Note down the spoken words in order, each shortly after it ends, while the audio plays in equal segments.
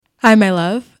Hi, my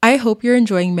love. I hope you're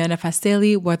enjoying Manifest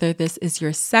Daily, whether this is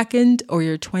your second or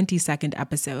your 22nd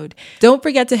episode. Don't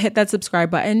forget to hit that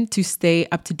subscribe button to stay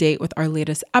up to date with our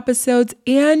latest episodes.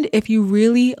 And if you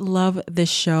really love this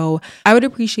show, I would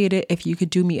appreciate it if you could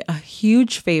do me a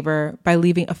huge favor by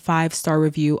leaving a 5-star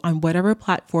review on whatever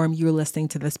platform you're listening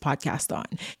to this podcast on.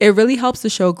 It really helps the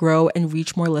show grow and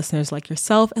reach more listeners like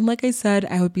yourself. And like I said,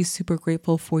 I would be super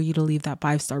grateful for you to leave that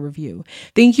 5-star review.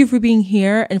 Thank you for being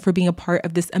here and for being a part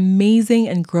of this amazing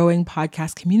and growing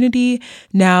podcast community.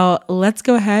 Now, let's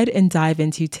go ahead and dive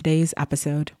into today's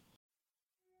episode.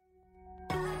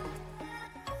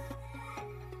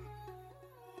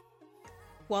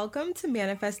 Welcome to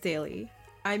Manifest Daily.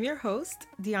 I'm your host,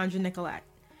 Deandra Nicolette.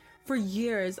 For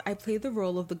years, I played the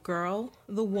role of the girl,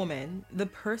 the woman, the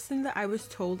person that I was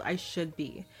told I should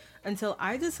be, until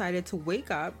I decided to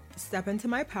wake up, step into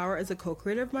my power as a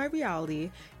co-creator of my reality,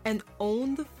 and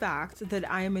own the fact that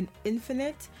I am an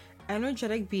infinite,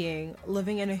 energetic being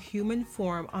living in a human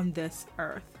form on this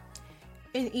earth.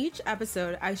 In each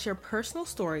episode, I share personal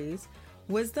stories,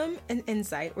 wisdom, and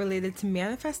insight related to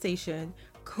manifestation,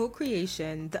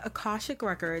 co-creation, the Akashic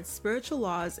records, spiritual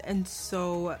laws, and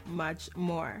so much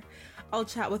more. I'll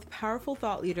chat with powerful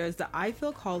thought leaders that I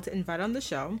feel called to invite on the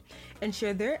show and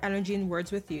share their energy and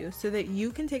words with you so that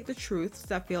you can take the truths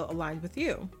that feel aligned with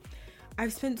you.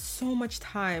 I've spent so much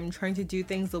time trying to do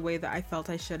things the way that I felt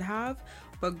I should have,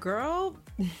 but girl,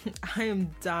 I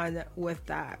am done with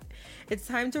that. It's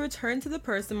time to return to the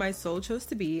person my soul chose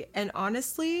to be, and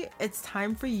honestly, it's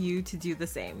time for you to do the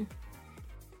same.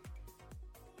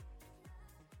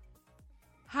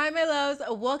 Hi, my loves.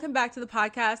 Welcome back to the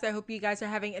podcast. I hope you guys are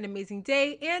having an amazing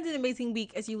day and an amazing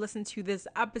week as you listen to this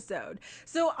episode.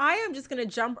 So I am just going to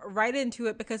jump right into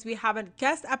it because we have a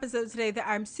guest episode today that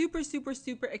I'm super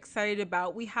excited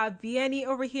about. We have Vianney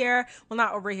over here. Well,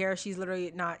 not over here. She's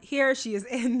literally not here. She is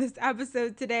in this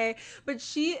episode today, but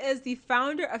she is the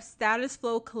founder of Status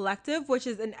Flow Collective, which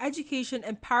is an education,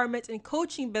 empowerment, and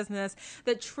coaching business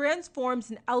that transforms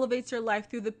and elevates your life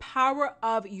through the power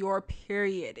of your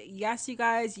period. Yes, you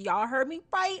guys. Y'all heard me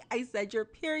right. I said your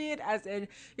period, as in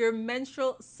your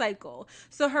menstrual cycle.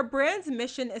 So her brand's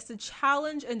mission is to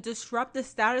challenge and disrupt the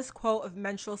status quo of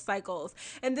menstrual cycles.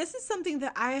 And this is something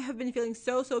that I have been feeling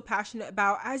so passionate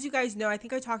about. As you guys know, I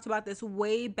think I talked about this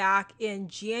way back in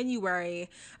January.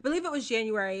 I believe it was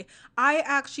January. I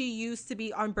actually used to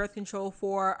be on birth control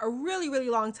for a really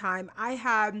long time. I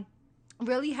had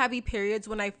really heavy periods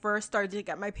when I first started to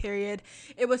get my period.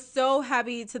 It was so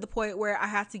heavy to the point where I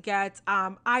had to get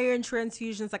iron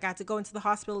transfusions. Like I had to go into the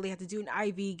hospital. They had to do an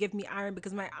IV, give me iron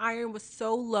because my iron was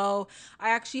so low. I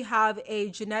actually have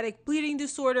a genetic bleeding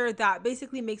disorder that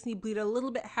basically makes me bleed a little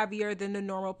bit heavier than a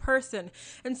normal person.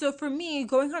 And so for me,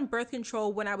 going on birth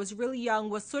control when I was really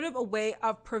young was sort of a way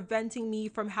of preventing me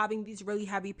from having these really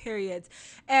heavy periods.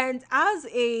 And as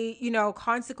a,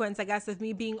 consequence, I guess, of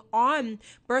me being on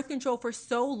birth control for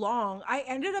so long, I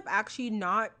ended up actually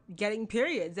not getting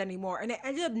periods anymore. And I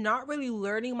ended up not really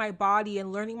learning my body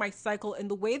and learning my cycle in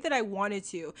the way that I wanted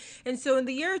to. And so in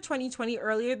the year 2020,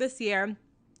 earlier this year,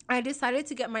 I decided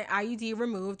to get my IUD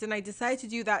removed, and I decided to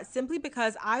do that simply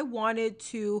because I wanted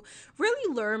to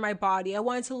really learn my body. I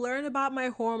wanted to learn about my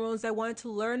hormones. I wanted to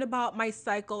learn about my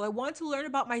cycle. I wanted to learn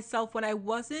about myself when I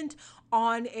wasn't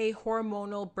on a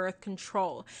hormonal birth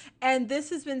control. And this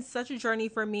has been such a journey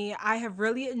for me. I have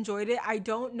really enjoyed it. I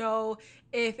don't know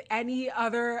if any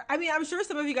other, I'm sure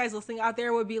some of you guys listening out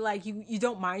there would be like, you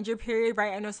don't mind your period,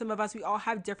 right? I know some of us, we all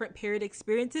have different period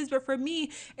experiences, but for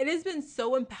me, it has been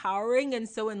so empowering and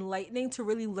so enlightening to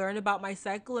really learn about my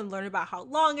cycle and learn about how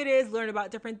long it is, learn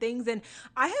about different things. And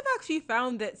I have actually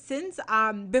found that since,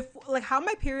 before, like how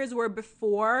my periods were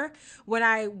before when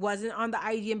I wasn't on the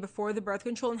IUD and before the birth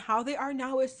control and how they are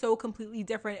now is so completely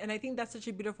different. And I think that's such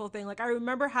a beautiful thing. Like I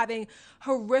remember having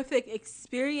horrific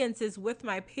experiences with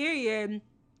my period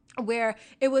where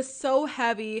it was so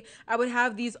heavy. I would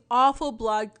have these awful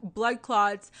blood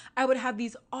clots. I would have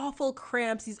these awful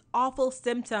cramps, these awful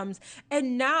symptoms.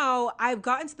 And now I've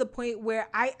gotten to the point where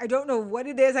I don't know what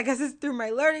it is. I guess it's through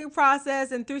my learning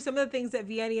process and through some of the things that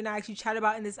Vianney and I actually chat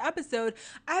about in this episode.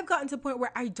 I've gotten to a point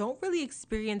where I don't really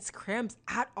experience cramps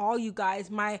at all, you guys.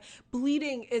 My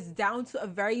bleeding is down to a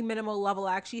very minimal level.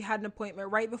 I actually had an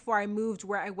appointment right before I moved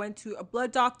where I went to a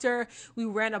blood doctor. We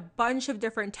ran a bunch of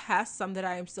different tests, some that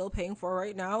I am still paying for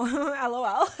right now,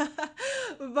 LOL.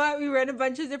 But we ran a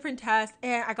bunch of different tests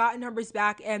and I got numbers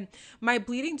back, and my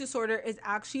bleeding disorder is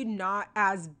actually not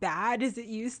as bad as it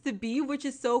used to be, which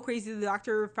is so crazy. The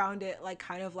doctor found it like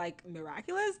kind of like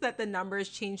miraculous that the numbers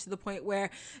changed to the point where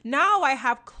now I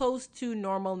have close to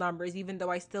normal numbers, even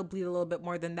though I still bleed a little bit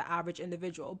more than the average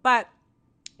individual. But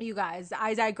You guys,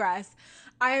 I digress.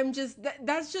 I am just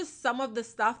that's just some of the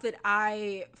stuff that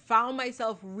I found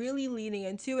myself really leaning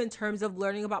into in terms of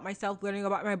learning about myself, learning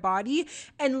about my body,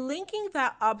 and linking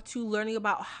that up to learning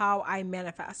about how I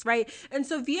manifest, right? And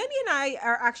so Vianney and I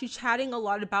are actually chatting a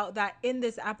lot about that in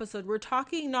this episode. We're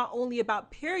talking not only about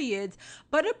periods,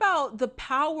 but about the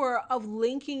power of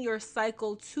linking your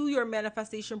cycle to your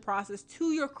manifestation process,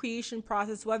 to your creation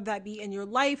process, whether that be in your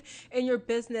life, in your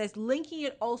business, linking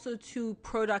it also to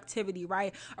productivity,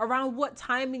 right? Around what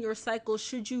time in your cycle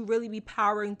should you really be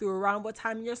powering through? Around what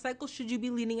time in your cycle should you be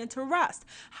leaning into rest?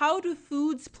 How do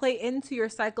foods play into your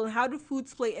cycle, and how do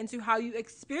foods play into how you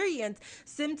experience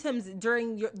symptoms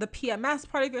during the PMS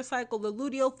part of your cycle, the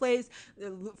luteal phase, the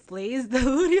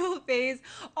luteal phase,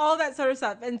 all that sort of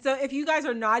stuff. And so if you guys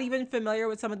are not even familiar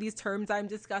with some of these terms I'm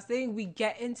discussing, we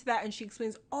get into that and she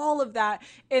explains all of that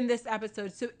in this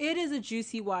episode. So it is a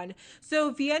juicy one.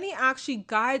 So Vianney actually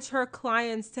guides her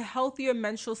clients to healthier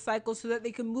menstrual cycles so that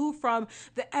they can move from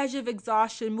the edge of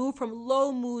exhaustion, move from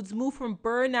low moods, move from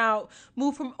burnout,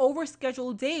 move from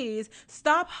overscheduled days,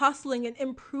 stop hustling and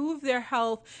improve their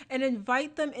health, and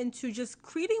invite them into just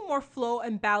creating more flow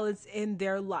and balance in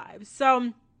their lives.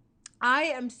 So I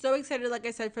am so excited, like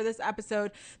I said, for this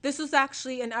episode. This was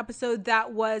actually an episode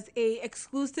that was a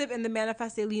exclusive in the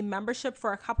Manifest Daily membership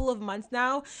for a couple of months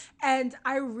now. And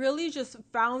I really just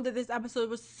found that this episode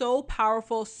was so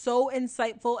powerful, so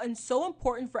insightful, and so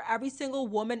important for every single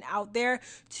woman out there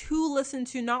to listen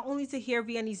to, not only to hear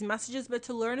Vianney's messages, but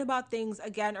to learn about things,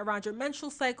 again, around your menstrual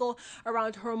cycle,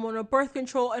 around hormonal birth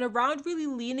control, and around really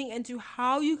leaning into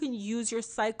how you can use your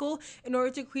cycle in order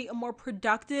to create a more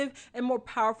productive and more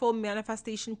powerful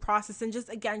manifestation process, and just,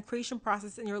 again, creation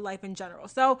process in your life in general.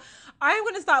 So I'm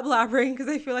going to stop blabbering because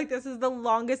I feel like this is the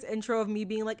longest intro of me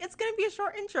being like, it's going to be a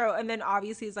short intro. And then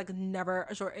obviously it's like never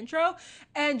a short intro.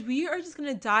 And we are just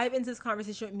going to dive into this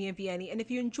conversation with me and Vianney. And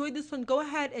if you enjoyed this one, go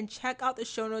ahead and check out the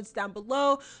show notes down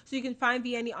below so you can find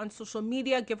Vianney on social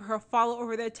media. Give her a follow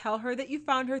over there. Tell her that you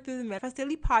found her through the Manifest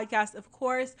Daily podcast, of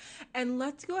course. And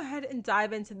let's go ahead and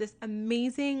dive into this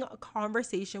amazing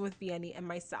conversation with Vianney and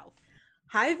myself.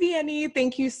 Hi, Vianney.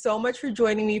 Thank you so much for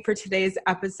joining me for today's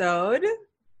episode.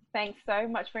 Thanks so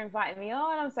much for inviting me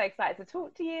on. I'm so excited to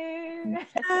talk to you.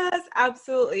 Yes,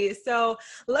 absolutely. So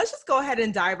let's just go ahead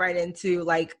and dive right into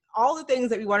like all the things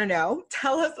that we want to know.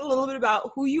 Tell us a little bit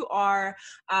about who you are,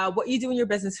 what you do in your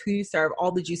business, who you serve,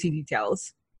 all the juicy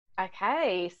details.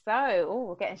 Okay, so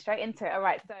we're getting straight into it. All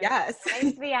right. So yes, my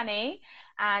name's Vianney,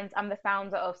 and I'm the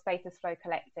founder of Status Flow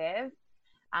Collective.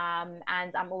 And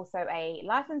I'm also a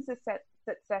licensed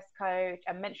success coach,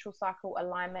 a menstrual cycle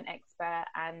alignment expert,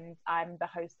 and I'm the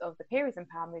host of the Periods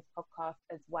Empowerment podcast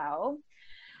as well.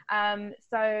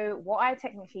 So what I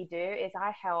technically do is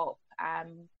I help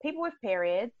people with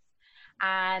periods,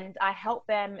 and I help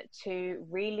them to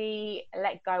really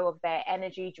let go of their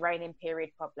energy draining period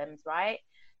problems, right?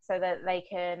 So that they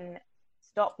can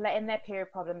stop letting their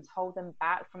period problems hold them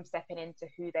back from stepping into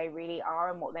who they really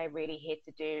are and what they're really here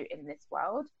to do in this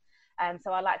world.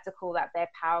 So I like to call that their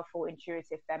powerful,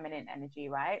 intuitive, feminine energy,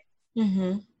 right?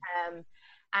 Mm-hmm.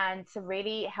 And to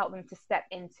really help them to step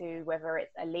into whether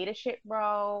it's a leadership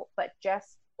role, but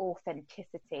just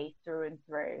authenticity through and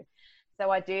through. So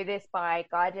I do this by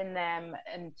guiding them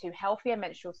into healthier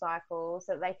menstrual cycles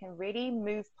so that they can really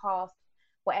move past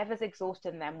whatever's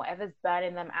exhausting them, whatever's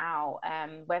burning them out,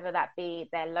 whether that be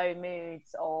their low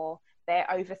moods or their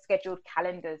overscheduled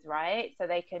calendars, right? So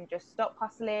they can just stop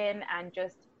hustling and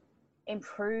just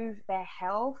improve their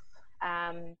health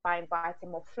by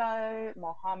inviting more flow,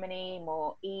 more harmony,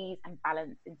 more ease and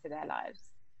balance into their lives.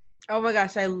 Oh my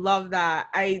gosh, I love that.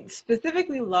 I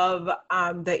specifically love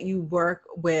that you work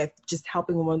with just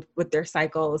helping women with their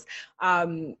cycles.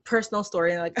 Personal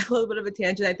story, and like a little bit of a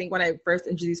tangent. I think when I first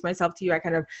introduced myself to you, I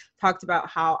kind of talked about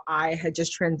how I had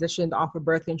just transitioned off of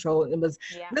birth control and was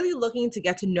really looking to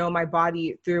get to know my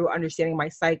body through understanding my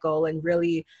cycle and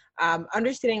really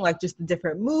understanding like just the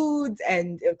different moods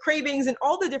and cravings and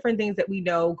all the different things that we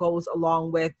know goes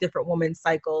along with different women's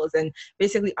cycles, and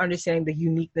basically understanding the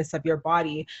uniqueness of your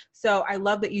body. So I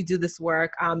love that you do this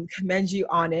work. Commend you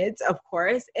on it, of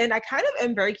course. And I kind of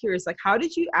am very curious, like, how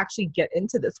did you actually get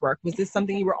into this work? Was this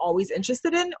something you were always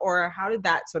interested in, or how did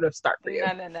that sort of start for you?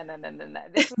 No.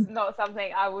 This was not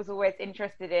something I was always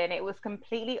interested in. It was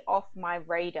completely off my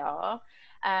radar.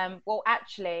 Well,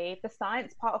 actually, the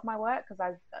science part of my work,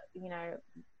 because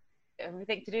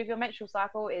everything to do with your menstrual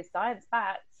cycle is science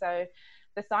backed. So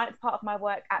the science part of my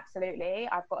work, absolutely.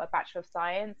 I've got a Bachelor of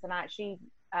Science, and actually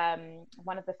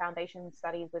one of the foundation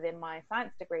studies within my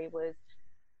science degree was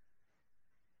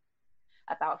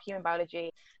about human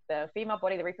biology, the female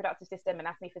body, the reproductive system,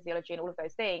 anatomy, physiology, and all of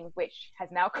those things, which has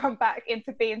now come back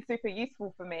into being super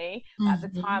useful for me. At the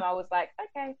time, I was like,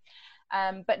 okay.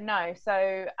 But no,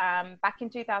 so back in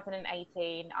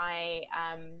 2018, I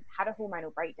had a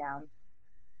hormonal breakdown.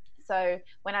 So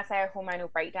when I say a hormonal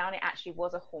breakdown, it actually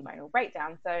was a hormonal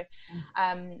breakdown. So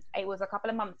it was a couple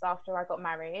of months after I got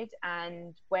married.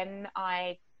 And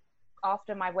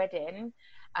after my wedding,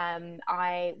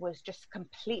 I was just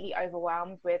completely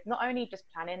overwhelmed with not only just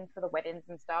planning for the weddings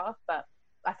and stuff, but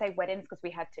I say weddings because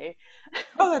we had to.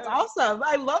 Oh, that's awesome.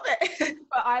 I love it.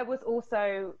 But I was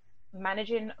also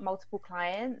managing multiple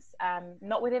clients,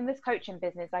 not within this coaching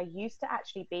business. I used to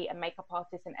actually be a makeup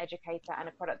artist, an educator, and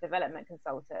a product development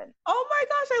consultant. Oh my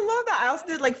gosh, I love that. I also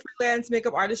did like freelance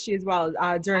makeup artistry as well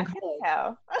during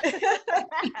college.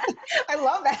 I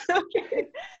love that. Okay.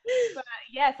 But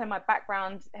yeah, so my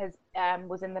background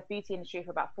was in the beauty industry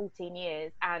for about 14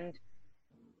 years, and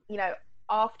you know,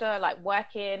 after like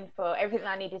working for everything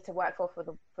I needed to work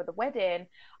for the wedding,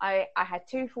 I had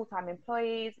 2 full-time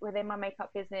employees within my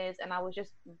makeup business, and I was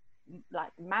just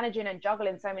like managing and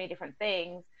juggling so many different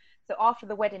things. So after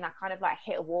the wedding, I kind of like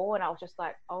hit a wall, and I was just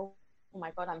like, oh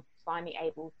my God, I'm finally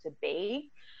able to be.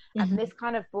 And this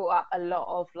kind of brought up a lot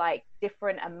of like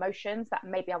different emotions that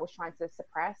maybe I was trying to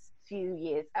suppress a few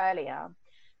years earlier.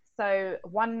 So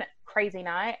one crazy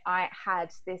night, I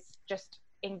had this just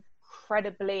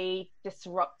incredibly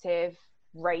disruptive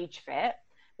rage fit.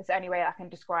 That's the only way I can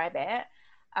describe it.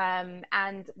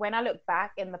 And when I look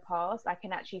back in the past, I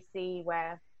can actually see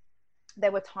where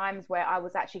there were times where I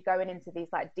was actually going into these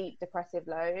like deep depressive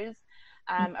lows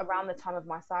around the time of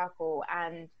my cycle.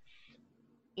 And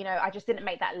you know, I just didn't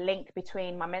make that link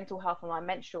between my mental health and my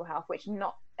menstrual health, which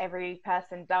not every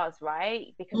person does,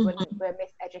 right? Because we're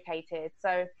miseducated.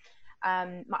 So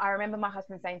I remember my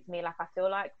husband saying to me, like, I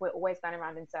feel like we're always going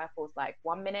around in circles. Like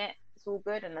 1 minute it's all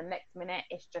good, and the next minute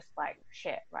it's just like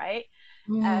shit, right?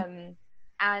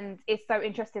 And it's so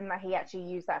interesting that he actually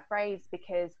used that phrase,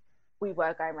 because we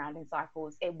were going around in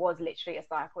cycles. It was literally a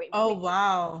cycle.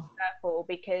 Wow. A circle,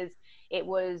 because it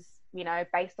was, you know,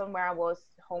 based on where I was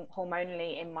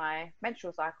hormonally in my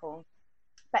menstrual cycle.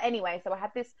 But anyway, so I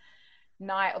had this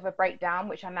night of a breakdown,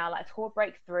 which I now like to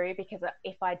break through, because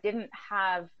if I didn't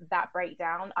have that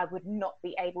breakdown, I would not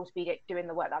be able to be doing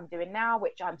the work that I'm doing now,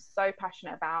 which I'm so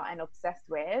passionate about and obsessed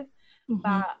with.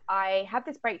 But I had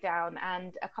this breakdown,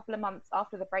 and a couple of months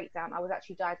after the breakdown, I was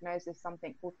actually diagnosed with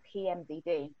something called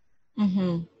PMDD.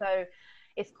 So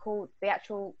it's called, the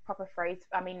actual proper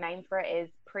name for it is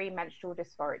premenstrual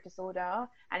dysphoric disorder,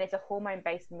 and it's a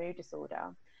hormone-based mood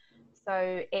disorder.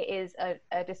 So it is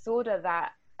a disorder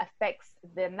that affects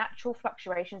the natural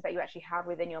fluctuations that you actually have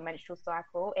within your menstrual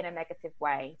cycle in a negative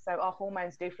way. So our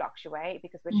hormones do fluctuate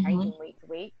because we're changing week to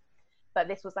week, but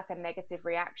this was like a negative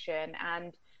reaction.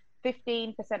 And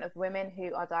 15% of women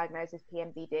who are diagnosed with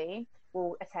PMDD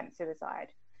will attempt suicide.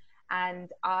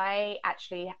 And I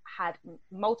actually had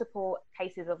multiple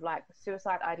cases of like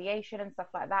suicide ideation and stuff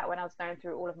like that when I was going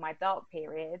through all of my dark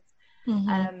periods.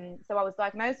 So I was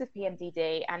diagnosed with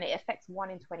PMDD, and it affects 1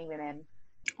 in 20 women.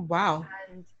 Wow.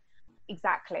 And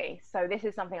exactly. So this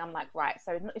is something I'm like, right.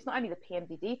 So it's not only the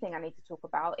PMDD thing I need to talk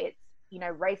about, it's, you know,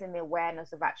 raising the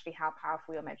awareness of actually how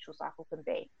powerful your menstrual cycle can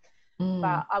be.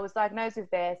 But I was diagnosed with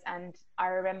this, and I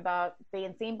remember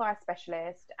being seen by a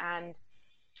specialist, and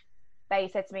they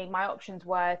said to me my options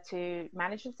were to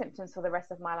manage the symptoms for the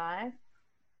rest of my life,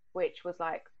 which was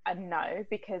like a no,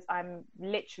 because I'm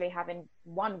literally having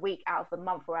 1 week out of the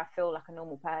month where I feel like a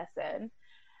normal person,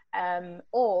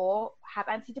 or have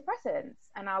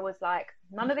antidepressants. And I was like,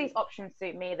 none of these options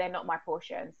suit me. They're not my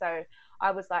portion. So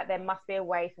I was like, there must be a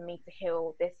way for me to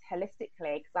heal this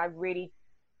holistically, because I really,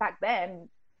 back then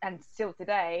and still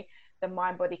today, the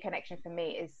mind-body connection for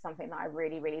me is something that I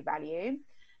really, really value.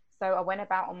 So I went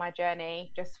about on my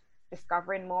journey, just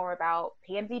discovering more about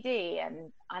PMDD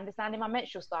and understanding my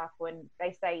menstrual cycle. And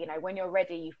they say, you know, when you're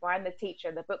ready, you find the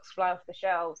teacher, the books fly off the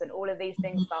shelves, and all of these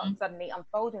things start suddenly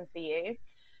unfolding for you.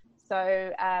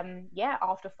 So yeah,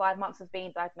 after 5 months of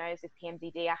being diagnosed with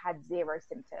PMDD, I had 0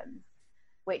 symptoms,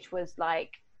 which was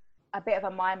like a bit of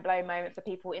a mind blow moment for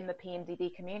people in the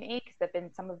PMDD community,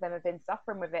 because some of them have been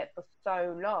suffering with it for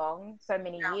so long, so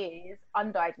many years,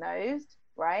 undiagnosed,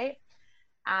 right?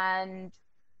 And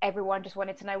everyone just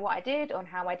wanted to know what I did, on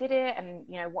how I did it, and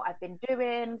you know what I've been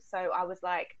doing. So I was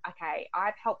like, okay,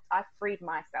 I've freed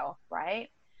myself, right?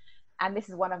 And this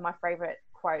is one of my favorite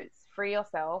quotes: free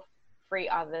yourself, free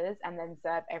others, and then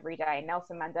serve every day.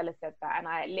 Nelson Mandela said that, and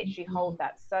I literally hold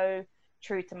that so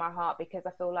true to my heart, because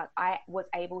I feel like I was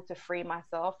able to free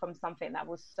myself from something that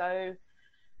was so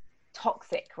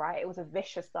toxic, right? It was a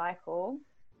vicious cycle.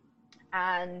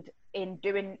 And in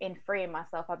freeing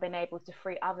myself, I've been able to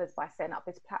free others by setting up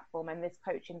this platform and this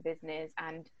coaching business,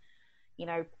 and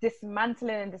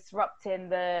dismantling and disrupting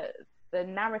the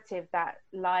narrative that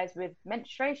lies with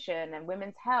menstruation and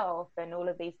women's health and all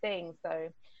of these things. So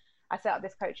I set up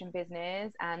this coaching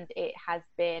business, and it has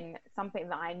been something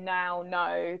that I now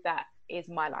know that is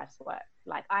my life's work.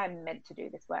 Like, I am meant to do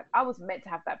this work. I was meant to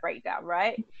have that breakdown,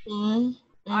 right? Mm-hmm.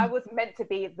 I was meant to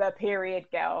be the period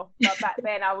girl. But back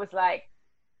then I was like,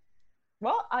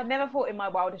 what? I never thought in my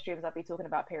wildest dreams I'd be talking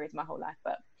about periods my whole life,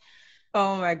 but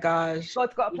oh my gosh.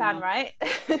 God's got a plan, right?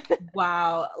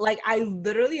 Wow. Like, I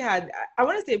literally had, I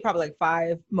want to say probably like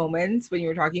 5 moments when you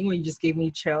were talking, when you just gave me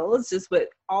chills, just with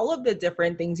all of the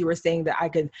different things you were saying that I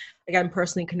could, again,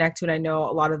 personally connect to. And I know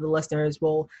a lot of the listeners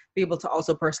will be able to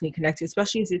also personally connect to,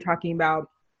 especially as you're talking about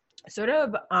sort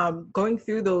of going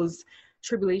through those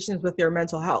tribulations with your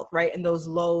mental health, right? And those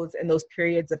lows and those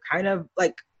periods of kind of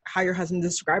like how your husband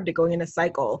described it, going in a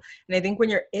cycle. And I think when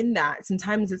you're in that,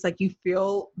 sometimes it's like you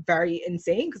feel very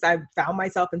insane, because I've found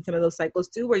myself in some of those cycles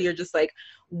too, where you're just like,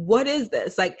 what is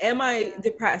this? Like, am I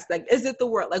depressed? Like, is it the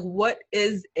world? Like, what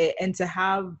is it? And to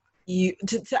have you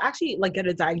to actually like get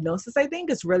a diagnosis, I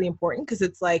think is really important, because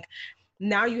it's like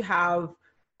now you have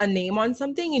a name on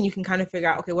something and you can kind of figure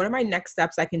out, okay, what are my next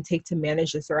steps I can take to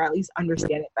manage this, or at least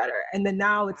understand it better. And then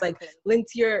now it's like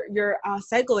linked to your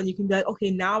cycle, and you can be like,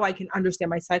 okay, now I can understand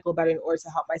my cycle better in order to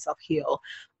help myself heal.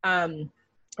 I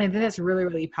think that's really,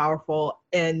 really powerful.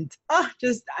 And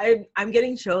I'm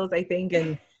getting chills, I think.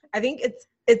 And I think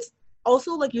it's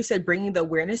also, like you said, bringing the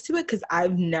awareness to it, because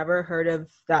I've never heard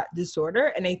of that disorder.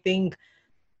 And I think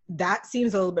that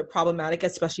seems a little bit problematic,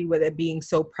 especially with it being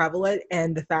so prevalent,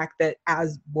 and the fact that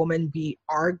as women, we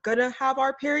are gonna have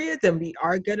our periods, and we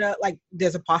are gonna, like,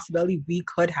 there's a possibility we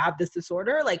could have this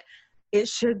disorder. Like, it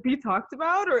should be talked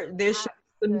about, or there should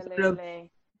be some sort of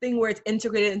thing where it's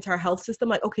integrated into our health system.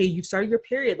 Like, okay, you started your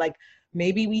period, like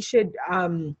maybe we should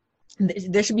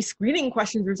there should be screening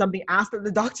questions or something asked at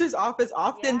the doctor's office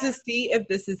often to see if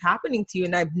this is happening to you.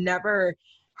 And I've never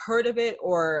heard of it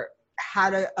or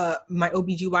had my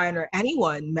OBGYN or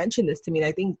anyone mention this to me. And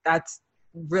I think that's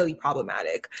really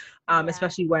problematic,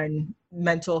 especially when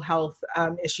mental health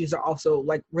issues are also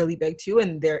like really big too.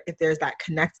 And if there's that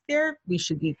connect there, we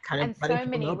should be kind of. And so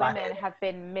many women have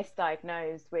been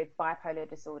misdiagnosed with bipolar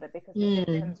disorder because the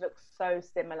symptoms look so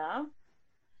similar.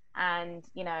 And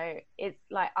it's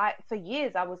like for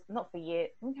years I was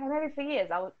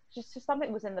just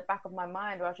something was in the back of my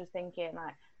mind where I was just thinking,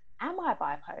 like, am I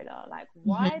bipolar? Like,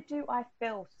 why do I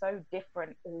feel so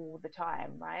different all the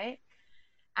time, right?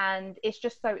 And it's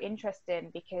just so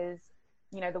interesting because,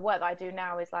 the work that I do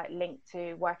now is like linked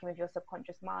to working with your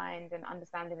subconscious mind and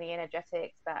understanding the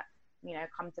energetics that,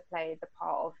 come to play the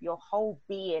part of your whole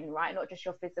being, right? Not just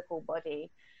your physical body.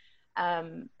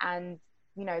 And,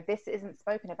 this isn't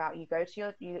spoken about. You go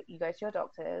to your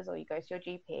doctors or you go to your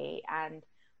GP, and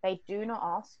they do not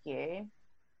ask you,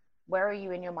 where are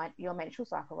you in your menstrual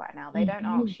cycle right now? They don't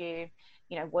ask you,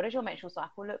 what does your menstrual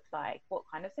cycle look like? What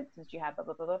kind of symptoms do you have? Blah,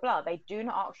 blah, blah, blah, blah. They do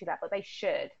not ask you that, but they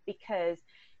should, because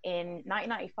in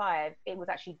 1995, it was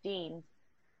actually deemed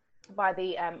by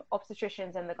the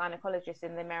obstetricians and the gynecologists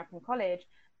in the American College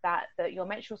that your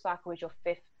menstrual cycle is your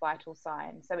 5th vital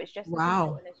sign. So it's just as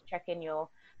important as checking your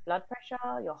blood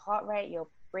pressure, your heart rate, your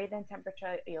breathing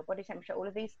temperature, your body temperature, all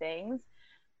of these things.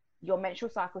 Your menstrual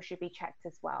cycle should be checked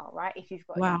as well, right? If you've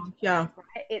got right?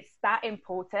 It's that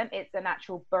important. It's an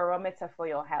actual barometer for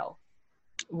your health.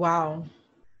 Wow.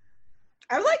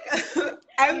 I'm like,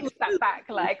 I'm sat back,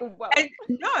 like, whoa.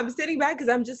 No, I'm sitting back because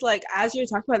I'm just like, as you're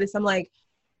talking about this, I'm like,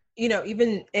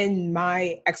 even in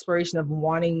my exploration of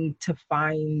wanting to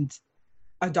find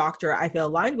a doctor I feel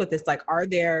aligned with this, like, are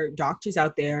there doctors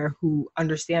out there who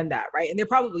understand that, right? And there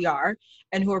probably are,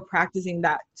 and who are practicing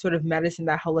that sort of medicine,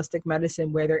 that holistic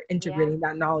medicine, where they're integrating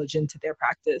that knowledge into their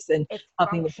practice and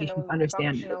helping the patients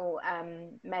understand functional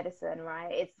medicine,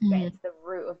 right? It's getting to the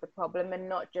root of the problem and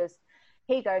not just,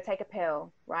 here you go, take a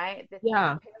pill, right? This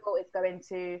pill is going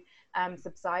to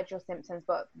subside your symptoms.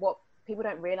 But what people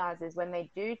don't realize is when they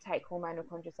do take hormonal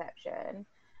contraception,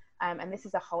 and this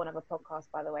is a whole other podcast,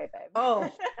 by the way, babe.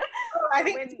 I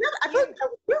think I feel like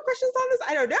you have questions on this.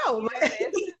 I don't know.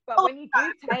 But when you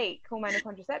do take hormonal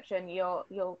contraception, you're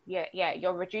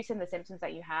reducing the symptoms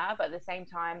that you have. At the same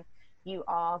time, you're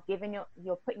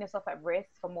putting yourself at risk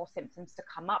for more symptoms to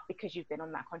come up because you've been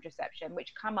on that contraception,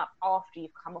 which come up after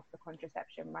you've come off the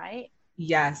contraception, right?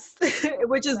 Yes,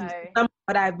 which is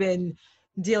what I've been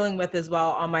dealing with as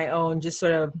well on my own, just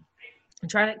sort of I'm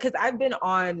trying to, because I've been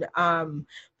on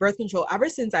birth control ever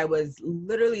since I was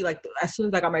literally like, as soon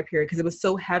as I got my period, because it was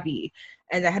so heavy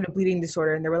and I had a bleeding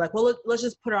disorder. And they were like, well, let's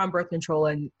just put her on birth control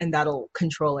and that'll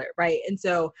control it. Right. And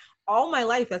so all my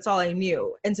life, that's all I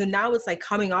knew. And so now it's like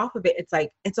coming off of it, it's like,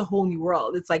 it's a whole new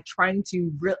world. It's like trying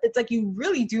to, it's like you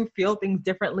really do feel things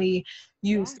differently.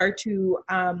 You start to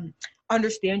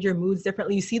understand your moods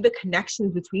differently. You see the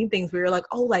connections between things where you're like,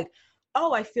 oh,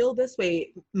 I feel this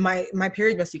way. My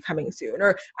period must be coming soon.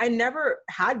 Or I never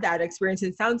had that experience.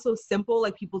 It sounds so simple,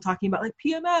 like people talking about like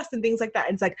PMS and things like that.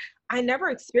 And it's like, I never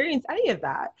experienced any of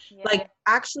that. Yeah. Like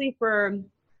actually for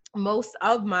most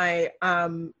of my,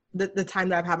 the time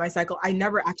that I've had my cycle, I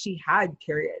never actually had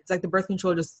periods. Like the birth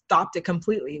control just stopped it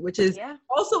completely, which is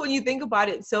also, when you think about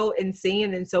it, so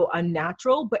insane and so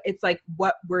unnatural, but it's like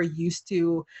what we're used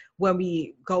to when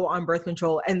we go on birth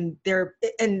control. And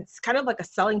it's kind of like a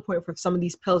selling point for some of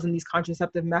these pills and these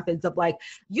contraceptive methods of like,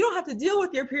 you don't have to deal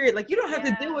with your period. Like you don't have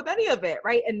to deal with any of it.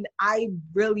 Right. And I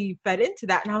really fed into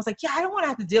that. And I was like, yeah, I don't want to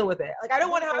have to deal with it. Like, I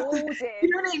don't want to have to, you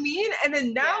know what I mean? And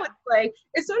then now it's like,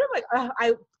 it's sort of like,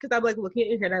 because I'm like looking at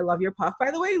your hair and I love your puff,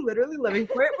 by the way, literally living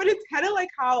for it. But it's kind of like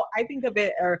how I think of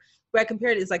it, or what I compare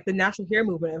it is like the natural hair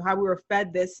movement of how we were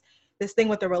fed this thing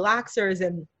with the relaxers,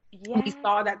 and we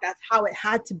saw that that's how it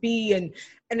had to be. And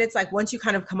it's like, once you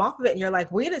kind of come off of it and you're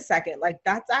like, wait a second, like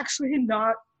that's actually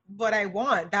not what I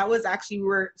want. That was actually, we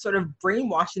were sort of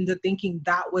brainwashed into thinking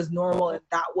that was normal and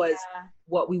that was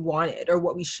what we wanted or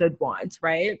what we should want.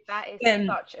 Right. That is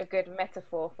such a good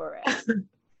metaphor for it.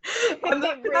 I'm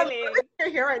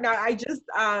here right now. I just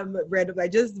randomly, I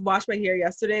just washed my hair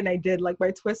yesterday and I did like my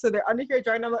twist, so they're under here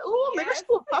drying. I'm like, oh, maybe I should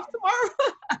do a puff tomorrow.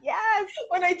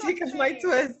 When I take off my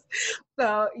twist.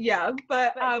 So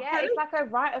but it's like a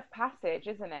rite of passage,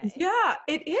 isn't it? Yeah,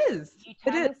 it is. You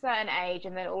turn a certain age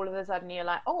and then all of a sudden you're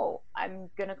like, oh, I'm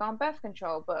gonna go on birth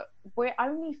control, but we're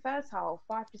only fertile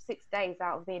 5 to 6 days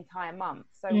out of the entire month.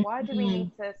 So why do we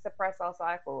need to suppress our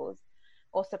cycles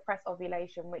or suppress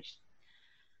ovulation, which,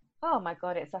 oh my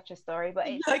God, it's such a story, but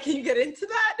can you get into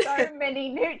that? So many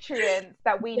nutrients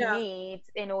that we need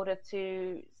in order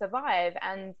to survive.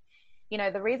 And, you know,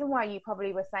 the reason why you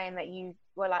probably were saying that you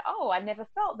were like, oh, I never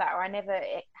felt that, or I never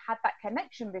had that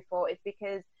connection before, is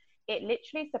because it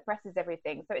literally suppresses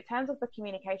everything. So it turns off the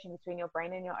communication between your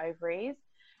brain and your ovaries.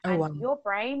 Your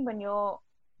brain, when you're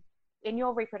in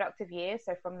your reproductive years,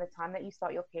 so from the time that you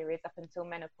start your periods up until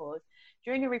menopause,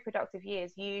 during your reproductive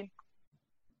years, you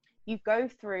go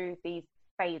through these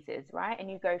phases, right?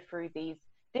 And you go through these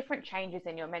different changes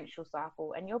in your menstrual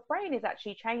cycle, and your brain is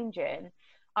actually changing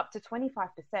up to 25%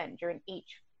 during each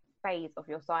phase of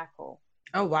your cycle.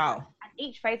 Oh, wow. And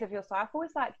each phase of your cycle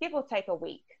is like, give or take a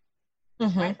week.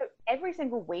 Right? So every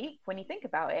single week, when you think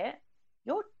about it,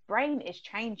 your brain is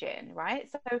changing,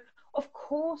 right? So of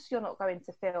course you're not going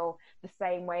to feel the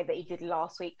same way that you did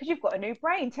last week, because you've got a new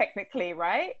brain technically,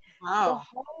 right? Wow.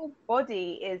 The whole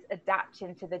body is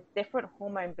adapting to the different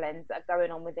hormone blends that are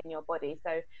going on within your body.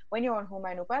 So when you're on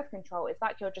hormonal birth control, it's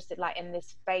like you're just like in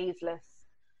this phaseless,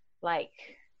 like,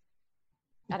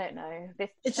 I don't know,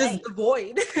 it's just the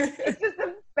void. It's just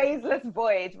a phaseless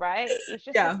void, right? It's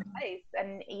just a place.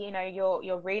 And you know,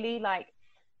 you're really like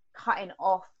cutting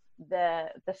off the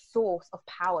source of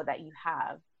power that you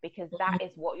have, because that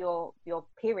is what your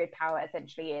period power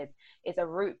essentially is a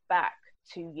route back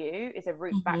to you, is a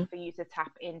route back for you to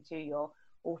tap into your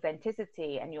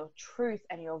authenticity and your truth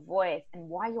and your voice and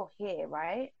why you're here,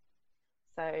 right?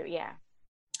 So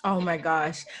oh my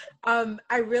gosh.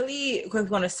 I really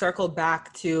want to circle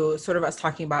back to sort of us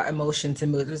talking about emotions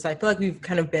and moods, because I feel like we've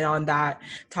kind of been on that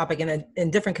topic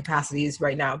in different capacities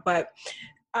right now. But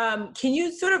can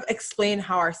you sort of explain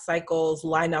how our cycles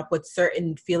line up with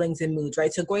certain feelings and moods,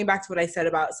 right? So going back to what I said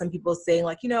about some people saying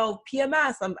like, you know,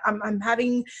 PMS, I'm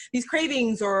having these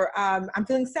cravings, or I'm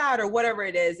feeling sad, or whatever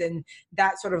it is. And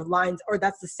that sort of lines, or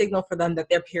that's the signal for them that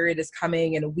their period is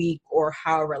coming in a week or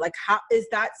however. Like, how is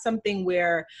that something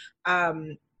where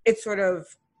it's sort of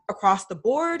across the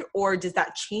board, or does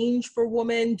that change for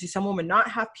women? Do some women not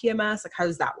have PMS? Like, how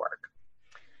does that work?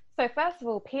 So first of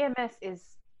all, PMS is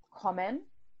common,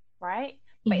 right?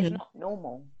 But it's not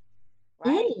normal,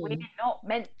 right? We're not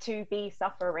meant to be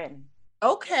suffering.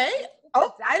 Okay.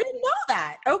 Oh, I didn't know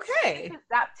that. Okay. We've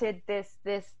adapted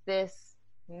this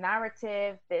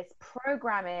narrative, this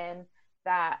programming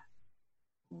that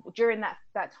during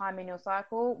that time in your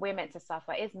cycle, we're meant to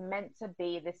suffer. It's meant to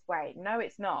be this way. No,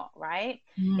 it's not, right?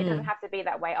 It doesn't have to be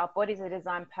that way. Our bodies are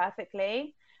designed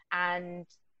perfectly, and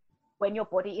when your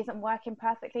body isn't working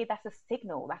perfectly, that's a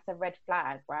signal, that's a red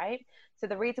flag, right? So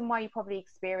the reason why you probably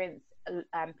experience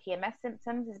PMS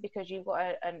symptoms is because you've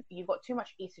got too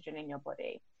much estrogen in your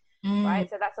body. right?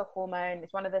 So that's a hormone.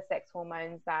 It's one of the sex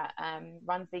hormones that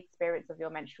runs the experience of your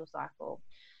menstrual cycle.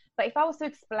 But if I was to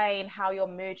explain how your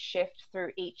mood shifts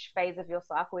through each phase of your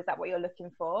cycle, is that what you're looking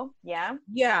for? Yeah.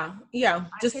 Yeah.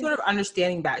 Just sort of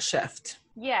understanding that shift.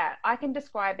 Yeah, I can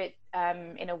describe it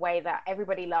in a way that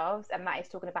everybody loves, and that is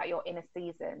talking about your inner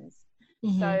seasons.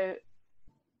 So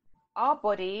our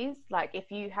bodies, like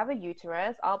if you have a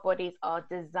uterus, our bodies are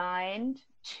designed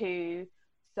to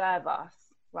serve us,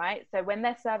 right? So when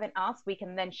they're serving us, we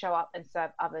can then show up and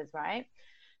serve others, right?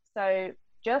 So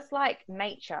just like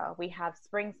nature, we have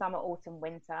spring, summer, autumn,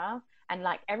 winter, and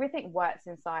like everything works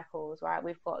in cycles, right?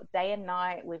 We've got day and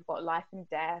night, we've got life and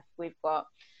death, we've got,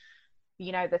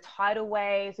 you know, the tidal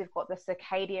waves, we've got the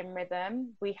circadian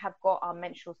rhythm, we have got our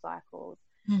menstrual cycles.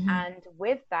 And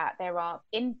with that, there are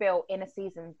inbuilt inner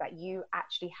seasons that you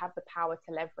actually have the power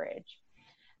to leverage.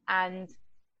 And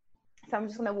so I'm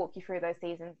just going to walk you through those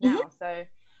seasons now. So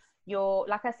your,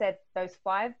 like I said, those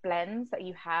 5 blends that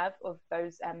you have of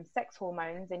those sex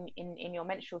hormones in your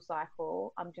menstrual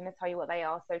cycle, I'm going to tell you what they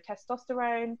are. So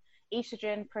testosterone,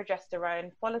 estrogen,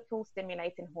 progesterone, follicle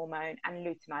stimulating hormone, and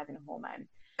luteinizing hormone.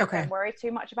 Don't worry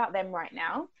too much about them right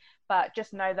now, but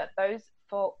just know that those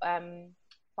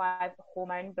 5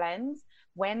 hormone blends,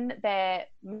 when they're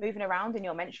moving around in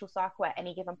your menstrual cycle at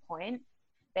any given point,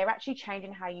 they're actually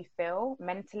changing how you feel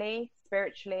mentally,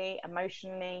 spiritually,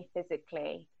 emotionally,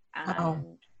 physically.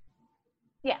 And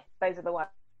yeah, those are the ones,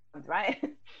 right?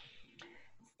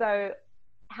 So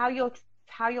how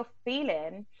you're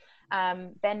feeling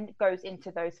then goes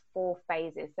into those 4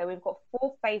 phases. So we've got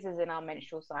 4 phases in our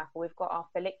menstrual cycle. We've got our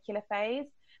follicular phase,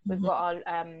 we've got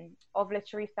our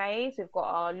ovulatory phase, we've got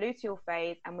our luteal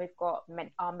phase, and we've got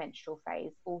our menstrual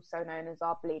phase, also known as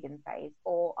our bleeding phase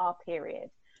or our period.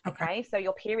 Okay, so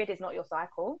your period is not your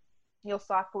cycle. Your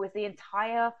cycle is the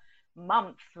entire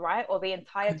month, right? Or the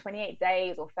entire 28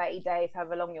 days or 30 days,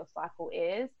 however long your cycle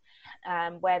is,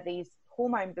 where these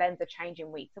hormone blends are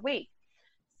changing week to week.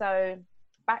 So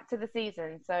back to the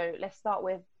season. So let's start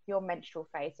with your menstrual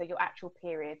phase, so your actual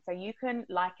period. So you can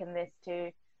liken this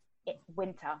to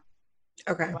winter.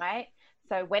 Right?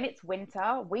 So when it's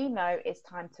winter, we know it's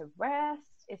time to rest,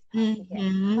 it's time to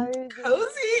get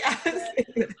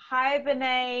cozy,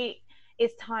 hibernate.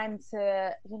 It's time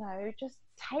to, you know, just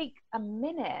take a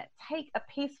minute, take a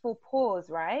peaceful pause,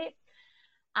 right?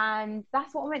 And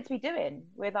that's what we're meant to be doing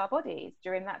with our bodies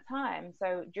during that time.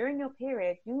 So during your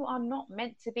period, you are not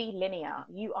meant to be linear.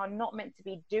 You are not meant to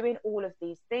be doing all of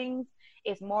these things.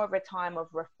 It's more of a time of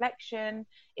reflection.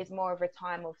 It's more of a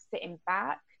time of sitting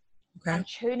back and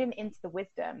tuning into the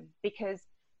wisdom. Because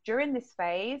during this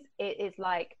phase, it is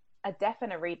like a death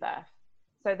and a rebirth.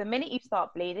 So the minute you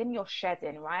start bleeding, you're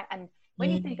shedding, right? And when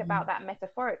you think about that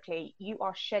metaphorically, you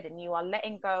are shedding, you are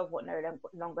letting go of what no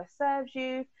longer serves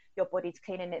you. Your body's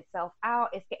cleaning itself out.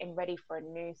 It's getting ready for a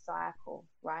new cycle,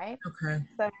 right?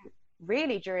 So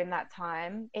really during that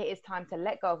time, it is time to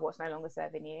let go of what's no longer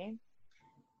serving you.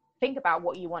 Think about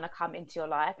what you want to come into your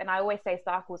life. And I always say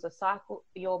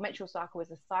your menstrual cycle is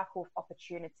a cycle of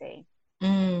opportunity,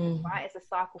 right? It's a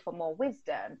cycle for more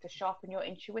wisdom, to sharpen your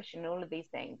intuition, and all of these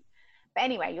things. But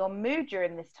anyway, your mood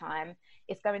during this time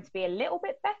is going to be a little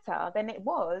bit better than it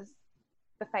was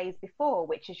the phase before,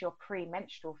 which is your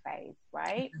premenstrual phase,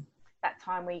 right? That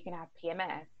time where you can have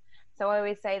PMS. So I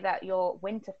always say that your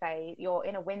winter phase, your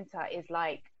inner winter, is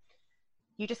like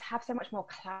you just have so much more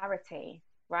clarity,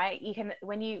 right? You can,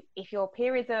 if your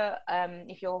periods are,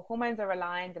 if your hormones are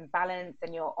aligned and balanced,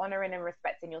 and you're honoring and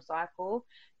respecting your cycle,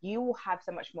 you will have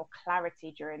so much more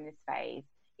clarity during this phase.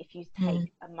 If you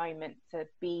take a moment to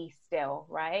be still,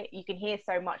 right? You can hear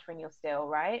so much when you're still,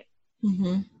 right?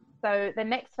 So the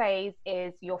next phase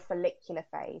is your follicular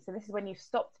phase. So this is when you've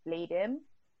stopped bleeding.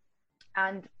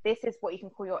 And this is what you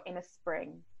can call your inner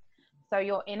spring. So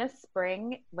your inner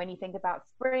spring, when you think about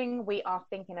spring, we are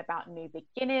thinking about new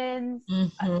beginnings,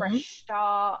 a fresh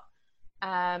start,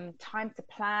 time to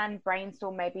plan,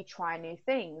 brainstorm, maybe try new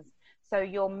things. So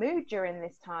your mood during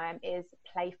this time is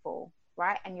playful,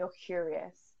 right? And you're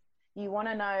curious. You want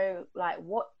to know, like,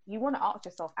 what you want to ask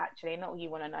yourself, actually, not what you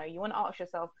want to know. You want to ask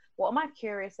yourself, what am I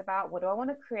curious about? What do I want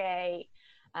to create?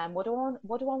 What do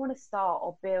I want to start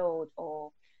or build?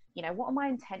 Or, you know, what are my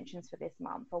intentions for this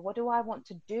month? Or what do I want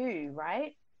to do,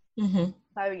 right?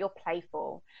 So you're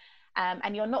playful.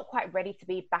 And you're not quite ready to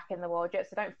be back in the world yet.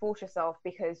 So don't force yourself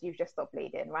because you've just stopped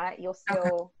bleeding, right? You're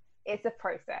still, it's a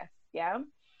process, yeah?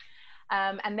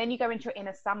 And then you go into your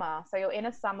inner summer. So your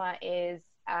inner summer is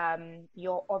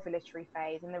your ovulatory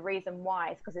phase, and the reason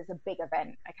why is because it's a big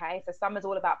event. Okay, so summer's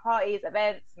all about parties,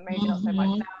 events, maybe not so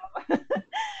much now.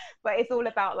 But it's all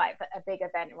about like a big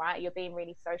event, right? You're being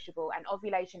really sociable, and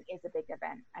ovulation is a big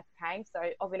event. Okay,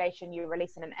 so ovulation, you're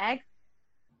releasing an egg,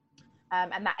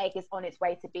 and that egg is on its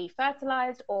way to be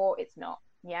fertilized, or it's not.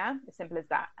 Yeah, as simple as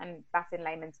that. And that's in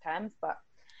layman's terms. But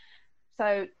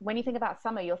so when you think about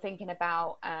summer, you're thinking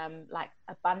about like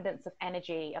abundance of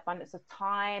energy, abundance of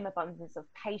time, abundance of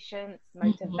patience,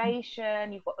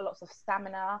 motivation. You've got lots of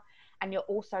stamina, and you're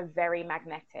also very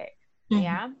magnetic.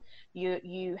 Yeah,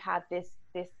 you have this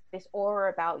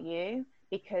aura about you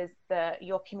because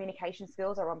your communication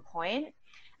skills are on point,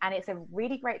 and it's a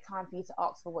really great time for you to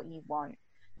ask for what you want.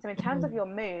 So in terms of your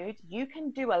mood, you can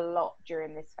do a lot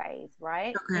during this phase,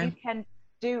 right? Okay. You can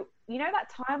do, you know, that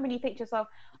time when you think to yourself,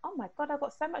 oh my God, I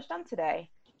got so much done today.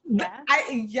 Yeah.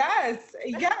 Yes.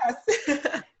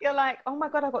 You're like, oh my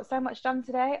God, I got so much done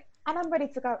today, and I'm ready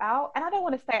to go out, and I don't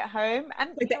want to stay at home.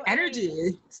 And Like the energy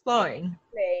is flowing.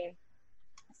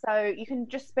 So you can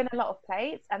just spin a lot of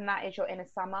plates, and that is your inner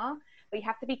summer. But you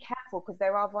have to be careful because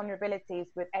there are vulnerabilities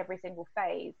with every single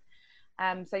phase.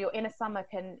 So your inner summer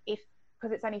can,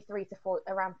 because it's only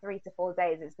around 3 to 4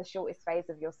 days, it's the shortest phase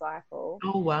of your cycle.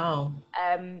 Oh wow.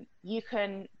 You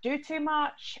can do too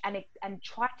much and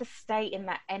try to stay in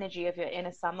that energy of your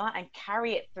inner summer and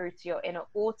carry it through to your inner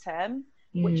autumn,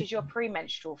 which is your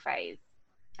premenstrual phase.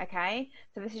 Okay,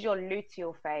 so this is your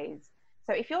luteal phase.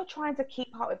 So if you're trying to keep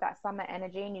up with that summer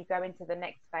energy and you go into the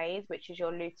next phase, which is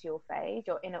your luteal phase,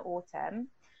 your inner autumn,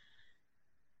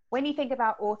 when you think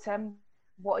about autumn,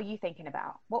 what are you thinking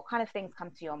about? What kind of things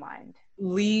come to your mind?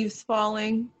 Leaves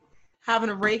falling, having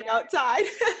a rake outside.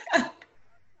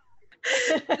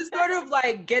 Just sort of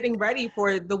like getting ready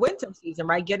for the winter season,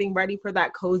 right? Getting ready for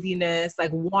that coziness,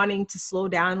 like wanting to slow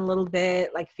down a little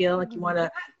bit, like feel like you want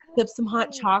to sip some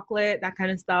hot chocolate, that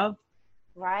kind of stuff.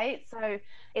 Right? So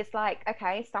it's like,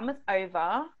 okay, summer's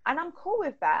over and I'm cool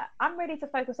with that. I'm ready to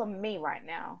focus on me right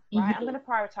now, right? I'm going to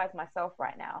prioritize myself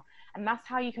right now. And that's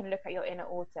how you can look at your inner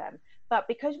autumn. But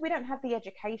because we don't have the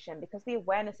education, because the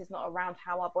awareness is not around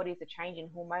how our bodies are changing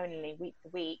hormonally week to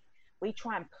week, we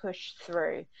try and push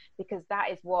through because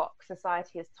that is what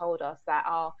society has told us, that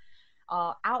our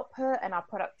output and our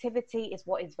productivity is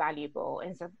what is valuable,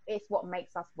 and so it's what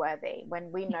makes us worthy,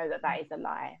 when we know that that is a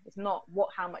lie. It's not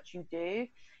how much you do,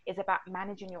 it's about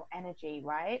managing your energy,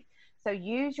 right? So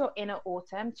use your inner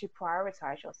autumn to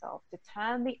prioritize yourself, to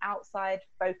turn the outside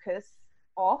focus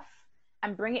off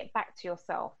and bring it back to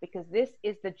yourself, because this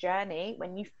is the journey.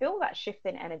 When you feel that shift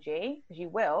in energy, because you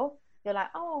will, you're like,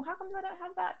 oh, how come I don't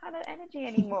have that kind of energy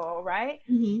anymore, right?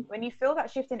 When you feel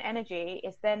that shift in energy,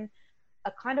 it's then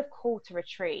a kind of call to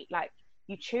retreat. Like,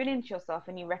 you tune into yourself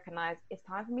and you recognize it's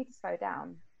time for me to slow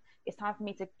down. It's time for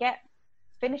me to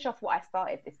finish off what I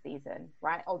started this season,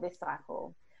 right? Or this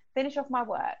cycle. Finish off my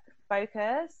work,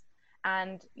 focus,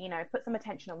 and, you know, put some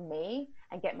attention on me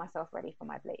and get myself ready for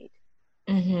my bleed.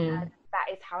 And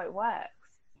that is how it works.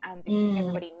 And if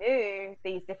everybody knew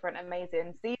these different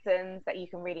amazing seasons that you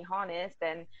can really harness,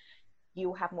 then you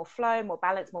will have more flow, more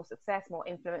balance, more success, more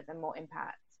influence, and more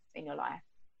impact in your life.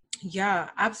 Yeah,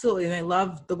 absolutely. And I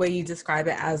love the way you describe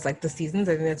it as like the seasons.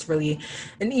 I think that's really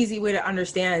an easy way to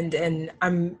understand. And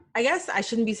I guess I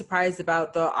shouldn't be surprised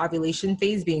about the ovulation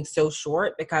phase being so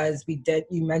short, because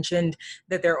you mentioned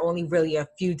that there are only really a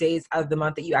few days out of the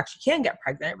month that you actually can get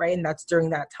pregnant, right? And that's during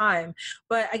that time.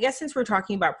 But I guess since we're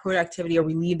talking about productivity, or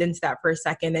we leaned into that for a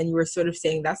second, and you were sort of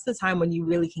saying that's the time when you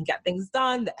really can get things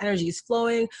done, the energy is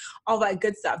flowing, all that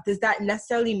good stuff. Does that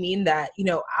necessarily mean that, you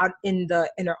know, out in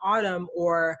the inner autumn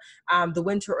or the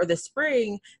winter or the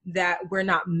spring, that we're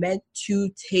not meant to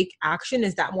take action?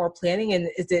 Is that more planning? And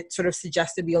is it sort of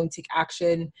suggested we only take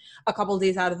action a couple of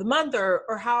days out of the month,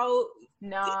 or how?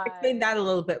 No. Explain that a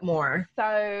little bit more.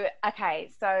 So,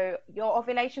 okay. So your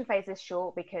ovulation phase is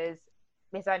short because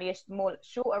there's only a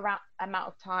short amount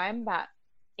of time that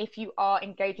if you are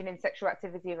engaging in sexual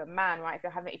activity with a man, right?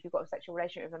 If you've got a sexual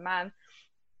relationship with a man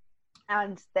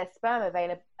and there's sperm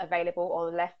available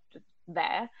or left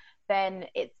there, then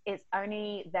it's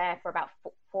only there for about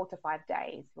 4 to 5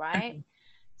 days, right?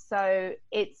 So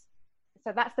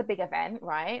that's the big event,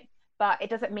 right? But it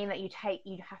doesn't mean that you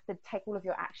have to take all of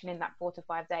your action in that 4 to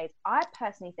 5 days. I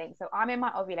personally think, so I'm in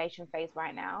my ovulation phase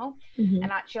right now. And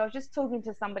actually I was just talking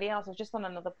to somebody else. I was just on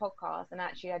another podcast, and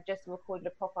actually I just recorded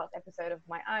a podcast episode of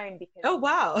my own because oh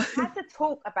wow, I had to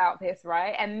talk about this,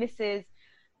 right? And this is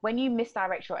when you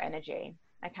misdirect your energy.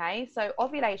 Okay, so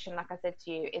ovulation, like I said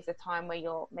to you, is a time where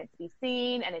you're meant to be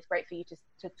seen, and it's great for you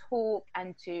to talk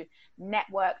and to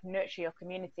network, nurture your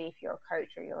community if you're a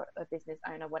coach or you're a business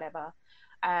owner, whatever,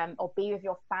 or be with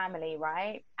your family,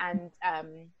 right? And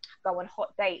go on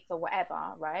hot dates or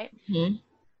whatever, right?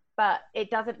 but it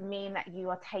doesn't mean that you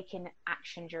are taking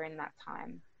action during that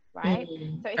time, right?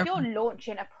 Mm, So if you're okay.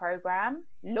 launching a program,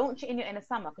 launch it in your inner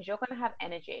summer because you're going to have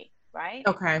energy, right?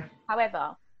 Okay.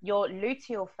 However, your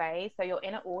luteal phase, so your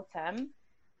inner autumn,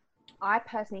 I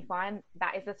personally find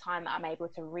that is the time that I'm able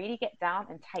to really get down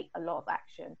and take a lot of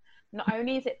action. Not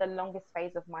only is it the longest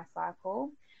phase of my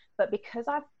cycle, but because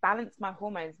I've balanced my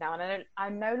hormones now and I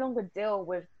no longer deal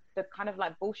with the kind of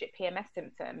like bullshit PMS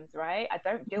symptoms, right? I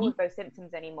don't deal Mhm. with those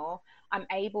symptoms anymore. I'm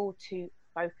able to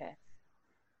focus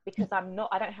because I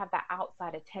don't have that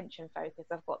outside attention focus.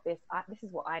 I've got this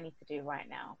is what I need to do right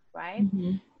now, right?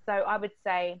 Mhm. So I would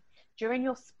say during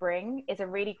your spring is a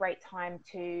really great time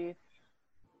to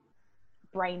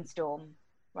brainstorm,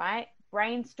 right?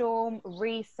 Brainstorm,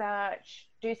 research,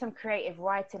 do some creative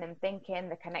writing and thinking.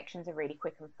 The connections are really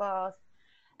quick and fast.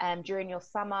 During your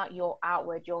summer, you're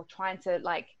outward, you're trying to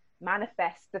like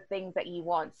manifest the things that you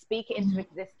want, speak it into Mhm.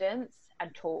 existence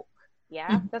and talk. Yeah.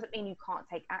 Mhm. Doesn't mean you can't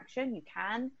take action, you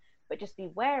can, but just be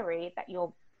wary that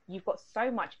you've got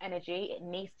so much energy, it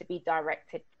needs to be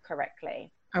directed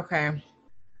correctly, Okay.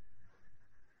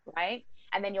 right?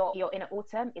 And then your inner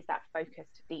autumn is that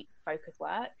focused, deep focus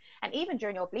work. And even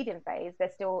during your bleeding phase,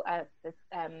 there's still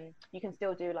you can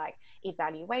still do like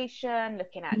evaluation,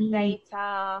 looking at Mm.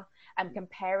 data, and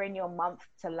comparing your month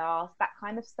to last, that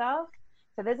kind of stuff.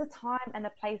 So there's a time and a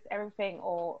place for everything,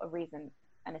 or a reason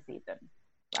and a season,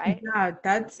 right? Yeah,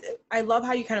 I love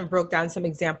how you kind of broke down some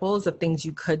examples of things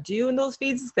you could do in those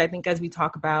phases. 'Cause I think as we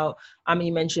talk about,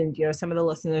 you mentioned, some of the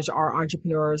listeners are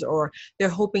entrepreneurs or they're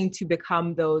hoping to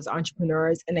become those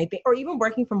entrepreneurs. And I think, or even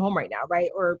working from home right now,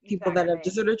 right? Or people that have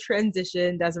just Exactly. sort of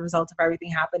transitioned as a result of everything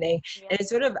happening. Yeah. And it's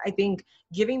sort of, I think,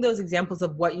 giving those examples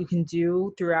of what you can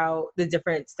do throughout the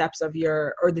different steps of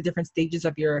or the different stages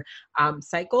of your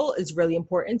cycle is really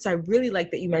important. So I really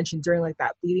like that you mentioned during like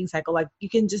that bleeding cycle, like you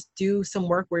can just do some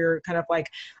work where you're kind of like,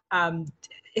 um,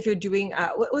 if you're doing,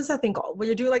 what was that thing called? When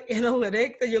you're doing like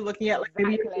analytics and you're looking at like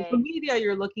maybe your social Exactly. media,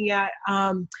 you're looking at,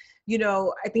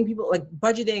 I think people like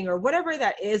budgeting or whatever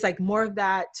that is, like more of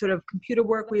that sort of computer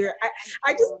work Look where at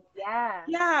I just essentials. Yeah.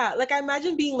 yeah, like I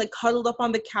imagine being like cuddled up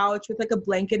on the couch with like a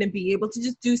blanket and being able to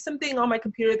just do something on my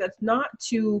computer that's not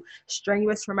too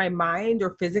strenuous for my mind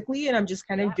or physically. And I'm just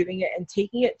kind of Yeah. doing it and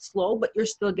taking it slow, but you're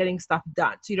still getting stuff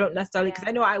done. So you don't necessarily, because I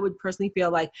Yeah. know I would personally feel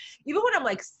like, even when I'm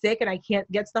like sick and I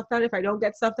can't get stuff done, if I don't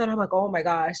get stuff done, I'm like, oh my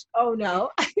gosh, oh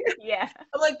no. Yeah.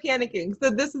 I'm like panicking.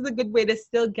 So this is a good way to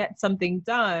still get something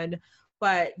done,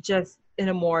 but just in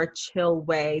a more chill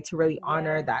way to really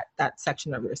honor Yeah. that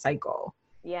section of your cycle.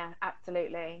 Yeah,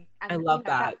 absolutely. I And love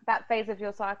that. that phase of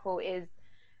your cycle is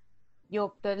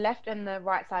the left and the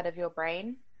right side of your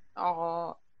brain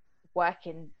are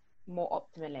working more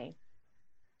optimally.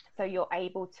 So you're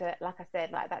able to, like I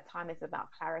said, like that time is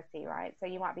about clarity, right? So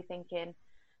you might be thinking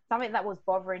something that was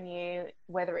bothering you,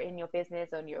 whether in your business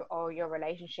or your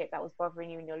relationship that was bothering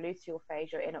you in your luteal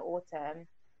phase, your inner autumn,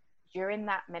 during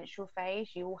that menstrual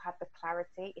phase, you will have the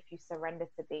clarity if you surrender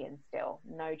to being still.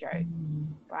 No joke,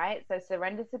 Mm. right? So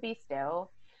surrender to be still,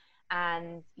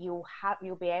 and you'll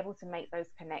be able to make those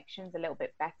connections a little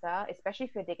bit better, especially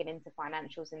if you're digging into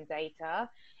financials and data.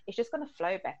 It's just going to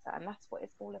flow better, and that's what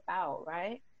it's all about,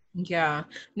 right? Yeah,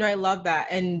 no, I love that.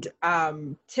 And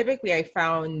typically I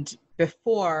found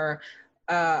before,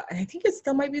 and I think it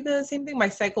still might be the same thing, my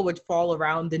cycle would fall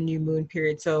around the new moon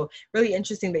period. So really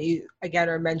interesting that you again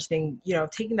are mentioning,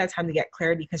 taking that time to get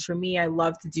clarity. Because for me, I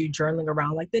love to do journaling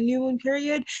around like the new moon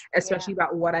period, Yeah. especially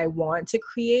about what I want to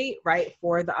create, right,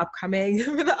 for the upcoming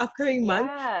for the upcoming month.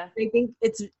 Yeah. I think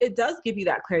it does give you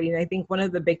that clarity. And I think one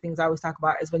of the big things I always talk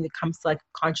about is when it comes to like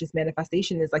conscious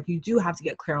manifestation is like you do have to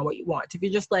get clear on what you want. If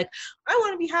you're just like, I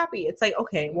want to be happy, it's like,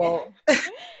 okay, Yeah. well,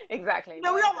 Exactly. we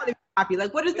all want to be happy.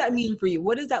 Like, what does that mean for you?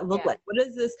 What does that look Yeah. like? What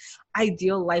does this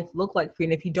ideal life look like for you?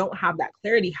 And if you don't have that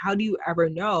clarity, how do you ever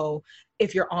know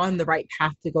if you're on the right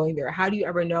path to going there? How do you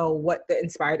ever know what the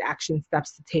inspired action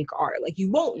steps to take are? Like,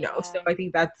 you won't know. So Yeah. I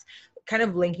think that's kind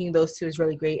of linking those two is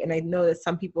really great. And I know that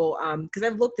some people, because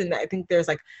I've looked in that, I think there's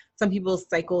like some people's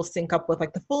cycles sync up with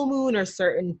like the full moon or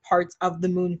certain parts of the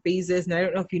moon phases. And I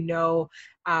don't know if you know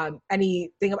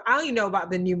anything. I only know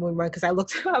about the new moon one because I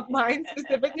looked up mine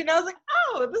specifically and I was like,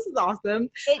 oh, this is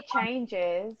awesome. It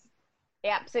changes. It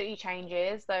absolutely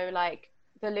changes. So, like,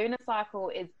 the lunar cycle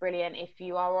is brilliant if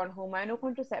you are on hormonal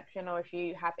contraception or if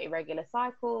you have irregular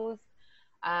cycles,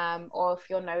 or if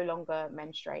you're no longer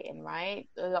menstruating, right?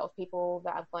 A lot of people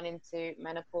that have gone into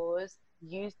menopause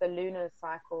use the lunar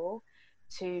cycle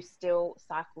to still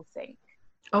cycle sync.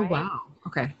 Oh, right? wow.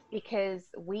 Okay. Because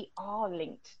we are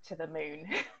linked to the moon.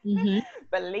 Mm-hmm.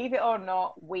 Believe it or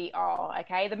not, we are.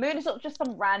 Okay, the moon is not just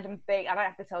some random thing. I don't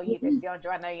have to tell you this,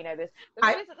 DeAndre. I know you know this. The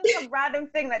moon I is not just some random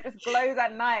thing that just glows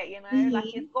at night. You know, like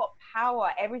Mhm. it's got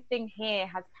power. Everything here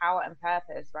has power and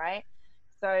purpose, right?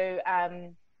 So,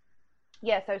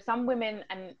 yeah. So some women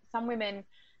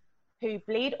who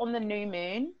bleed on the new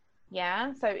moon.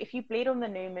 Yeah. So if you bleed on the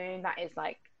new moon, that is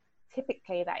like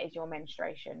typically that is your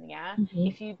menstruation. Yeah. Mhm.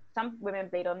 If you some women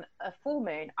bleed on a full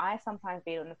moon, I sometimes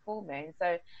bleed on a full moon.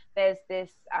 So there's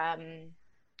this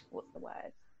what's the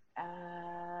word?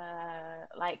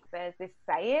 Like there's this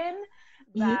saying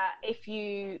Mhm. that if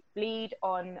you bleed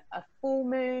on a full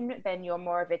moon, then you're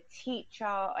more of a teacher,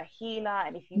 a healer,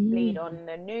 and if you bleed Mm. on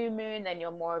the new moon, then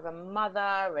you're more of a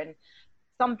mother and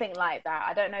something like that.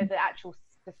 I don't know the actual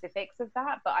specifics of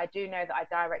that, but I do know that I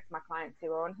direct my clients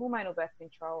who are on hormonal birth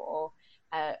control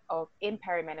or in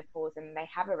perimenopause and they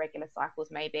have irregular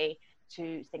cycles maybe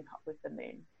to sync up with the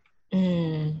moon.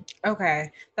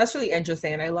 Okay, that's really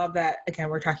interesting. And I love that, again,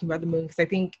 we're talking about the moon because I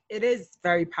think it is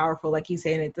very powerful, like you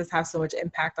say, and it does have so much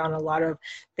impact on a lot of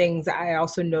things. I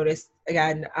also noticed,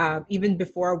 again, even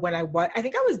before when I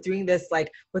think I was doing this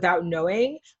like without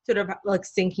knowing, sort of like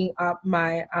syncing up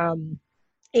my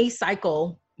a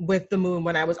cycle with the moon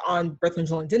when I was on birth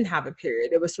control and didn't have a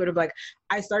period. It was sort of like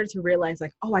I started to realize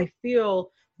like, oh, I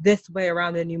feel this way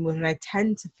around the new moon and I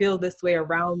tend to feel this way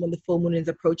around when the full moon is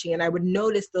approaching. And I would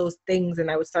notice those things and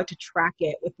I would start to track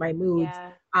it with my moods.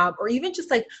 Yeah. Or even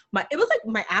just like it was like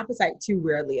my appetite too,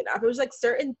 weirdly enough. It was like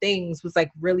certain things was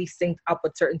like really synced up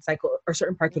with certain cycle or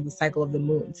certain parts of the cycle of the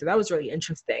moon. So Mm, that was really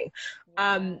interesting.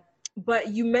 yeah. But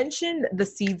you mentioned the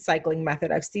seed cycling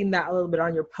method. I've seen that a little bit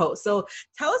on your post. So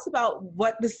tell us about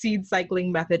what the seed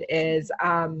cycling method is.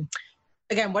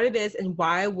 Again, what it is, and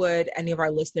why would any of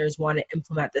our listeners want to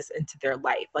implement this into their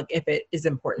life? Like if it is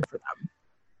important for them.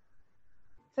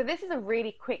 So this is a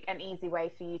really quick and easy way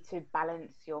for you to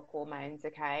balance your hormones,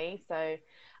 okay? So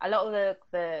a lot of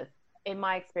the in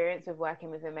my experience of working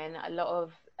with women, a lot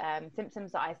of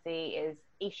symptoms that I see is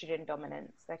estrogen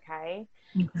dominance, okay?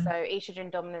 Okay. So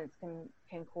estrogen dominance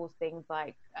can cause things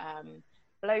like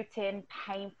bloating,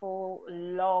 painful,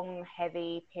 long,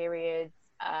 heavy periods,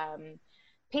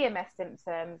 PMS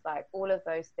symptoms, like all of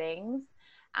those things,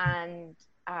 and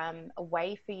a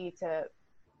way for you to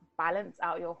balance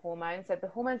out your hormones. So the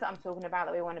hormones that I'm talking about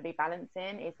that we want to be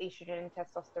balancing is estrogen,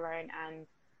 testosterone,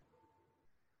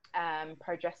 and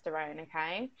progesterone.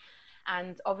 Okay.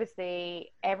 And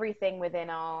obviously, everything within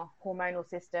our hormonal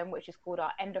system, which is called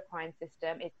our endocrine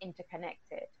system, is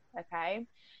interconnected. Okay.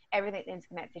 Everything's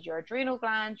interconnected. Your adrenal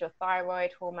glands, your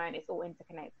thyroid hormone, it's all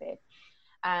interconnected.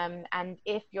 And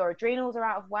if your adrenals are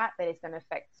out of whack, then it's going to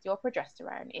affect your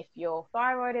progesterone. If your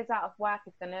thyroid is out of whack,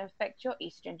 it's going to affect your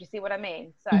estrogen. Do you see what I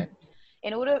mean? So,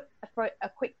 in order for a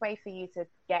quick way for you to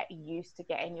get used to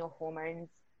getting your hormones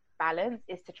balanced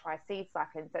is to try seed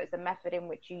cycling. So, it's a method in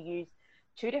which you use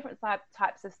two different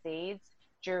types of seeds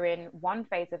during one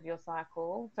phase of your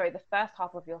cycle, sorry, the first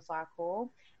half of your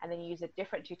cycle, and then you use a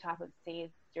different two types of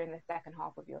seeds during the second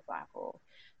half of your cycle.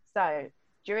 So,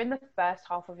 during the first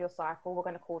half of your cycle, we're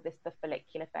going to call this the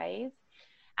follicular phase.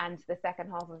 And the second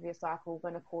half of your cycle,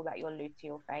 we're going to call that your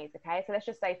luteal phase. Okay. So let's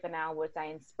just say for now, we're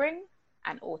saying spring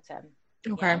and autumn.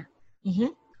 Okay. Yeah. Mm-hmm.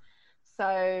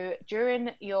 So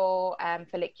during your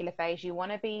follicular phase, you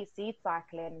want to be seed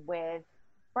cycling with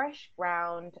fresh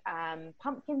ground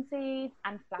pumpkin seeds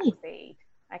and flaxseed.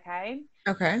 Okay.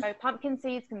 Okay. So pumpkin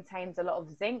seeds contains a lot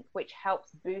of zinc, which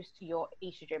helps boost your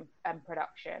estrogen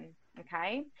production.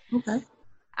 Okay. Okay.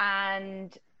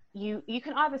 And you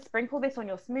can either sprinkle this on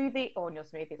your smoothie or on your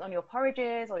smoothies, on your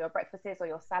porridges or your breakfasts or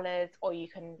your salads, or you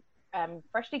can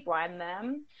freshly grind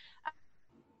them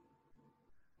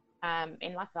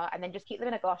in like that, and then just keep them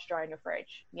in a glass jar in your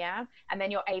fridge. Yeah. And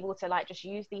then you're able to like just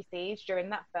use these seeds during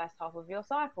that first half of your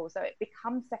cycle. So it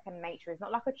becomes second nature. It's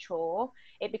not like a chore.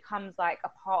 It becomes like a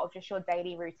part of just your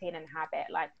daily routine and habit.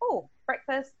 Like, oh,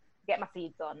 breakfast, get my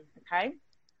seeds on. Okay.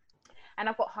 And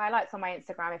I've got highlights on my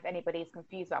Instagram if anybody's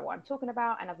confused about what I'm talking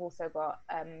about. And I've also got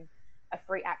a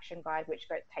free action guide which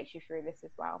takes you through this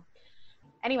as well.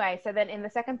 Anyway, so then in the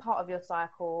second part of your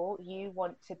cycle, you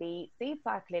want to be seed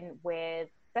cycling with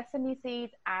sesame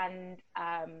seeds and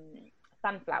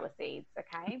sunflower seeds.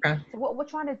 Okay. Okay. So what we're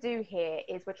trying to do here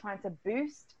is we're trying to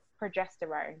boost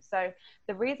progesterone. So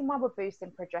the reason why we're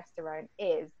boosting progesterone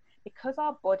is because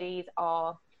our bodies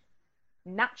are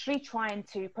naturally trying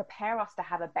to prepare us to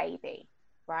have a baby,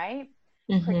 right?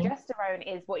 Mm-hmm. Progesterone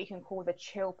is what you can call the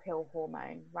chill pill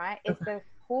hormone, right? It's Okay. the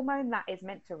hormone that is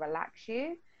meant to relax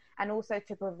you and also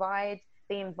to provide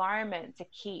the environment to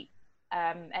keep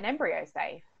an embryo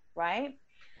safe, right?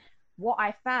 What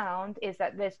I found is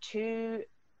that there's too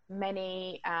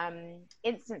many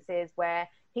instances where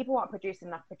people aren't producing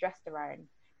enough progesterone.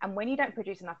 And when you don't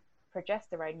produce enough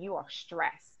progesterone, you are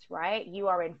stressed, right? You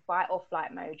are in fight or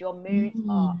flight mode. Your moods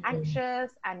are Mm.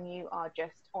 anxious and you are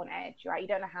just on edge, right? You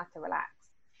don't know how to relax.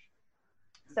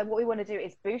 So what we want to do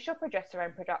is boost your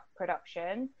progesterone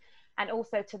production, and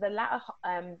also to the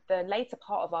later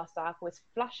part of our cycle is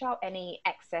flush out any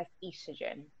excess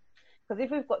estrogen. Because if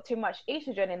we've got too much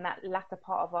estrogen in that latter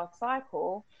part of our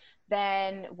cycle,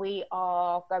 then we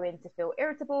are going to feel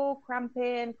irritable,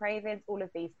 cramping, cravings, all of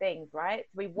these things, right?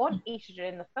 So we want estrogen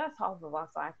in the first half of our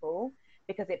cycle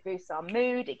because it boosts our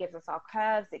mood, it gives us our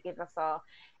curves, it gives us our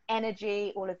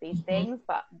energy, all of these Mhm. things.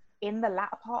 But in the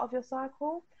latter part of your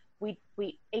cycle,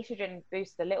 we estrogen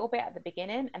boosts a little bit at the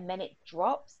beginning and then it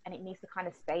drops and it needs to kind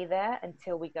of stay there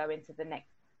until we go into the next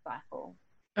cycle.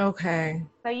 Okay.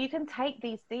 So you can take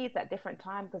these seeds at different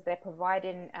times because they're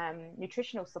providing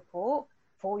nutritional support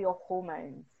for your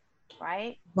hormones,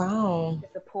 right? Wow. To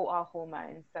support our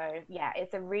hormones. So yeah,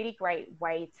 it's a really great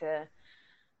way to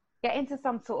get into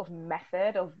some sort of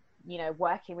method of,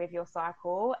 working with your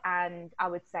cycle. And I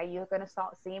would say you're going to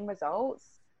start seeing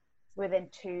results within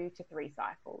 2 to 3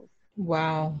 cycles.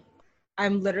 Wow.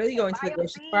 I'm literally So going to buy the your grocery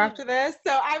store seeds. after this.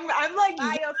 So I'm like,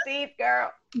 Buy your seeds, girl.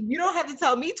 you don't have to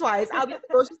tell me twice. I'll be at the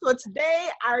grocery store today.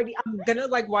 I'm gonna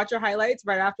like watch your highlights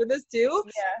right after this too.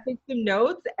 Yeah. Take some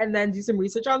notes and then do some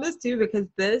research on this too, because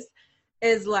this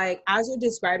is like, as you're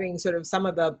describing sort of some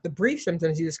of the brief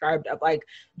symptoms you described of like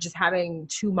just having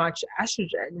too much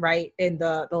estrogen, right, in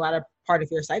the latter part of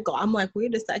your cycle. I'm like,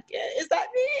 wait a second, is that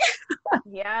me?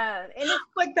 Yeah. And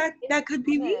Like it's that could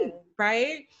be me, common.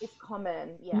 right? It's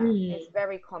common. Yeah. It's Mm.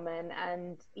 very common.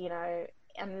 And,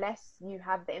 unless you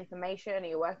have the information or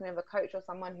you're working with a coach or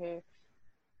someone who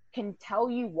can tell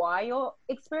you why you're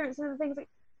experiencing the things that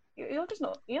you're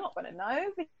not going to know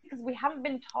because we haven't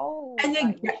been told And like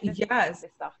then we shouldn't be told yes,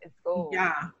 this stuff in school.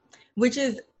 yeah, which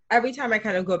is every time I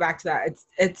kind of go back to that,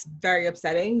 it's very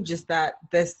upsetting just that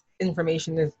this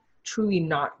information is truly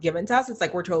not given to us. It's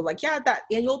like we're told like, yeah, that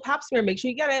annual pap smear, make sure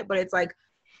you get it, but it's like,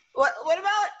 what about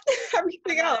I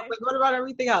everything else? know. Like what about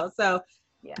everything else? So,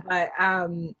 Yeah. but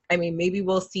I mean, maybe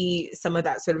we'll see some of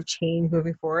that sort of change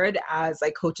moving forward as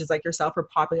like coaches like yourself are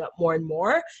popping up more and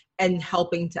more and Yeah.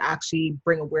 helping to actually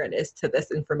bring awareness to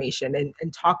this information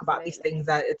and talk about these things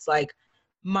Absolutely. that it's like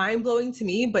mind blowing to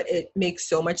me, but it makes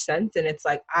so much sense. And it's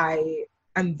like,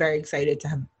 I'm very excited to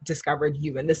have discovered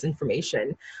you and this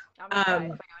information. I'm excited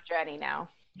Um, for your journey now.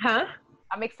 huh?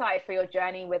 I'm excited for your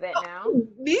journey with it now.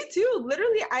 Me too.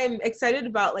 Literally, I'm excited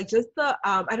about like just the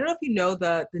I don't know if you know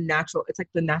the natural, it's like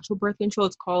the natural birth control.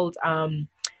 It's called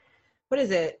what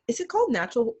is it? Is it called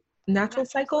natural Natural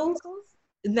cycles? cycles.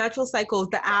 Natural cycles,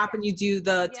 the Yeah. app, and you do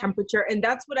the Yeah. temperature. And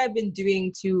that's what I've been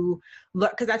doing to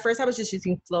look, because at first I was just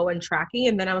using flow and tracking,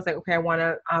 and then I was like, okay, I want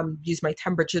to use my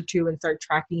temperature too and start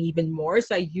tracking even more.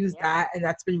 So I use Yeah. that, and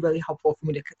that's been really helpful for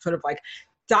me to sort of like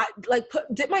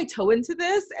dip my toe into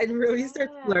this and really start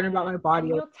to learn about Yeah. my body.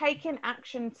 And you're taking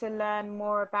action to learn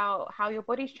more about how your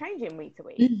body's changing week to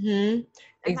week. Mm-hmm. And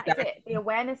that is Exactly. it. The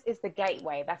awareness is the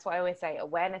gateway. That's what I always say.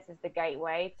 Awareness is the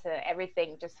gateway to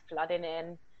everything just flooding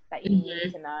in that you need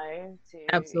Mm-hmm. to know to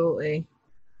Absolutely.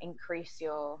 increase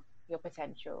your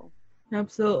potential.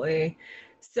 Absolutely.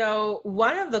 So,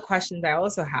 one of the questions I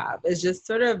also have is just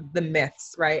sort of the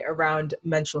myths, right, around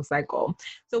menstrual cycle.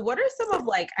 So, what are some of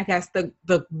like, I guess the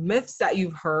myths that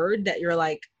you've heard that you're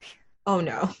like, oh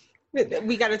no,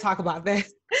 we got to talk about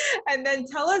this, and then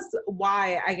tell us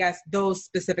why I guess those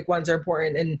specific ones are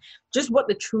important and just what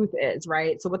the truth is,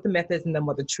 right? So, what the myth is, and then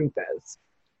what the truth is.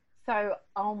 So,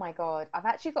 oh my God, I've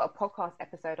actually got a podcast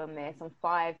episode on this on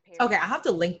five Okay, I periods. have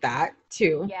to link that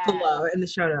too Yes. below in the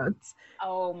show notes.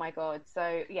 Oh my God.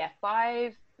 So yeah,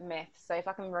 5 myths. So if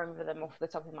I can remember them off the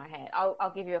top of my head,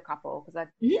 I'll give you a couple because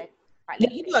Mhm. they're quite Yeah,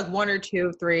 you do lengthy. like one or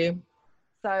two, three.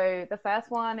 So the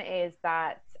first one is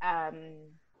that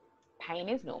pain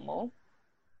is normal,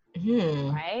 Hmm.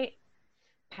 right?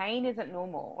 Pain isn't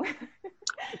normal.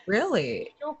 Really?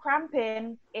 Menstrual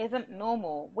cramping isn't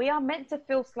normal. We are meant to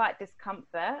feel slight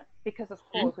discomfort because, of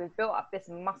course, we've built up this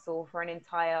muscle for an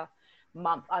entire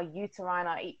month. Our uterine,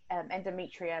 our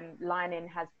endometrium lining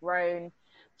has grown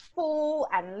full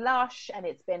and lush, and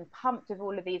it's been pumped with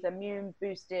all of these immune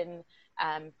boosting,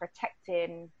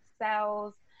 protecting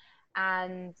cells.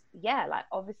 And yeah, like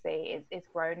obviously it's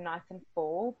grown nice and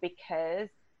full because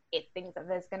it thinks that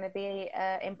there's going to be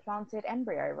an implanted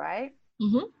embryo, right?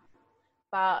 Mm-hmm.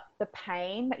 But the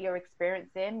pain that you're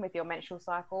experiencing with your menstrual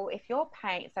cycle, if your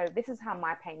pain, so this is how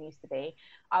my pain used to be.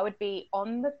 I would be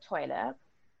on the toilet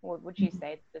What would you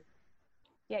say?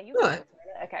 Yeah, you Good. on the toilet.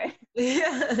 Okay.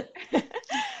 Yeah.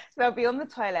 So I'd be on the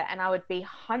toilet and I would be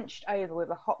hunched over with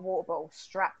a hot water bottle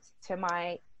strapped to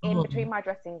my in between my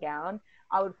dressing gown.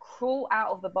 I would crawl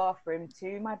out of the bathroom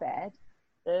to my bed,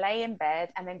 lay in bed,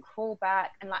 and then crawl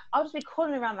back, and like I'll just be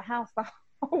crawling around the house the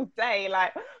whole day.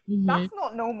 Like that's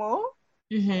not normal.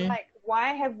 Like,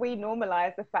 why have we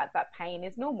normalized the fact that pain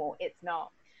is normal? It's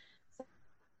not.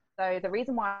 So the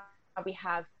reason why we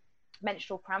have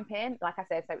menstrual cramping, like I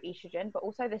said, so estrogen, but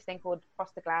also this thing called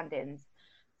prostaglandins.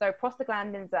 So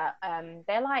prostaglandins are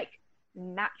they're like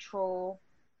natural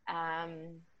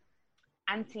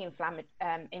anti-inflammatory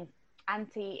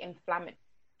anti-inflammatory.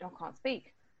 I can't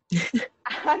speak.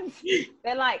 And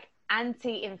they're like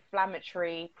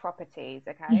anti-inflammatory properties.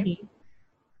 Okay.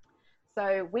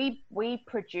 So we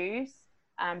produce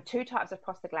two types of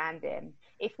prostaglandin.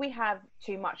 If we have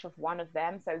too much of one of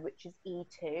them, so which is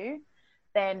E2,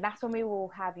 then that's when we will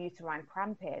have uterine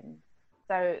cramping.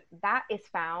 So that is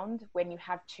found when you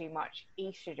have too much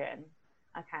estrogen.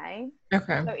 Okay.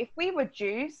 Okay. So if we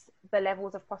reduce the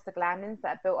levels of prostaglandins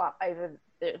that are built up over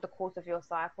the course of your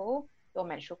cycle, your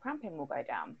menstrual cramping will go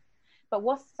down. But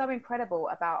what's so incredible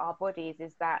about our bodies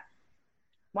is that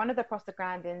one of the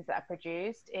prostaglandins that are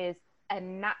produced is a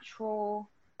natural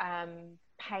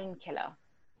painkiller.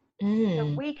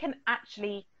 So we can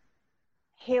actually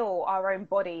heal our own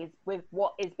bodies with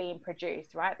what is being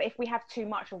produced, right? But if we have too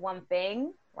much of one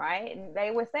thing, right? And they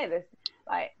always say this,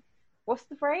 like, what's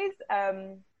the phrase?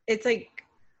 It's like,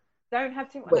 don't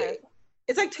have too much. No.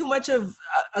 It's like too much of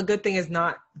a good thing is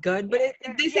not good, but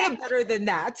they say it better than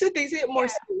that. So they say it more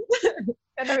smooth.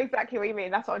 I know exactly what you mean.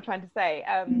 That's what I'm trying to say.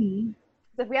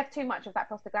 So if we have too much of that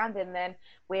prostaglandin, then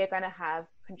we're going to have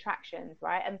contractions,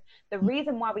 right? And the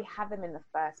reason why we have them in the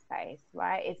first place,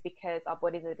 right, is because our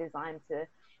bodies are designed to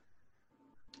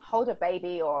hold a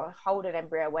baby or hold an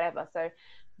embryo, whatever. So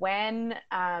when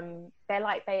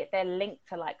they're linked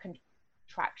to like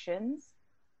contractions.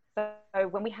 So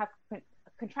when we have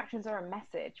contractions are a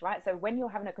message, right? So when you're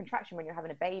having a contraction, when you're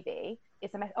having a baby,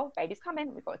 it's a message. Oh, baby's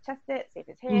coming. We've got to test it, see if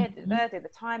it's here, do the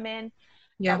timing.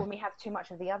 Yeah. But when we have too much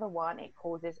of the other one, it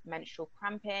causes menstrual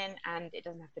cramping, and it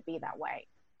doesn't have to be that way.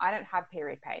 I don't have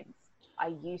period pains.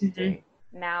 I used to.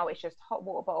 Now it's just hot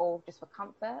water bottle just for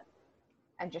comfort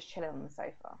and just chilling on the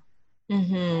sofa.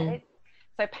 Right?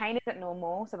 So pain isn't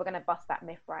normal. So we're going to bust that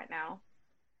myth right now.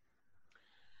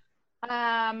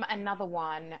 Another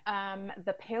one.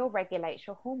 The pill regulates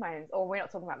your hormones. Or we're not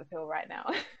talking about the pill right now.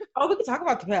 Oh, we can talk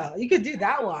about the pill. You could do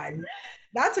that one.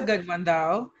 That's a good one,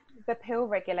 though. The pill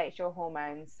regulates your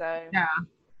hormones. So yeah.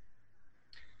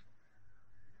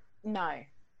 No.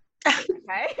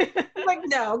 Okay. Like,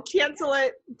 no, cancel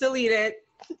it, delete it.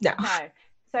 No.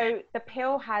 So the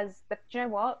pill has do you know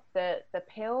what? The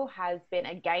pill has been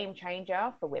a game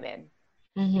changer for women.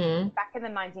 Back in the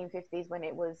 1950s, when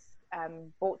it was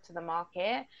brought to the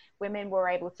market, women were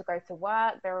able to go to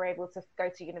work, they were able to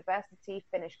go to university,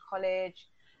 finish college.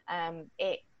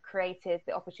 It created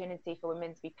the opportunity for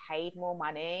women to be paid more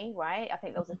money, right? I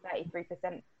think there was a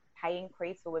 33% pay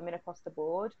increase for women across the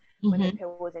board when the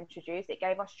pill was introduced. It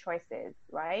gave us choices,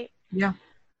 right? Yeah.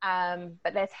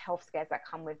 But there's health scares that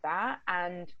come with that,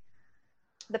 and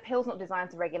the pill's not designed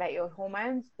to regulate your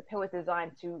hormones. The pill is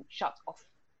designed to shut off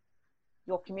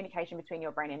your communication between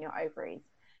your brain and your ovaries.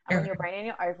 And when your brain and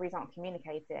your ovaries aren't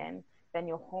communicating, then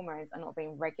your hormones are not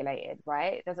being regulated,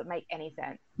 right? It doesn't make any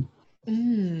sense.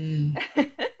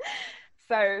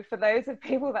 So for those of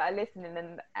people that are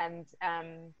listening and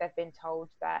they've been told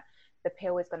that the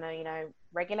pill is going to,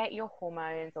 regulate your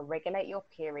hormones or regulate your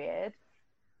period,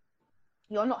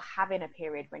 you're not having a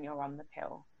period when you're on the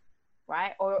pill,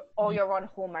 right? Or you're on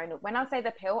hormonal. When I say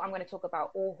the pill, I'm going to talk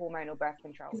about all hormonal birth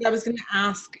control. I was going to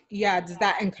ask, does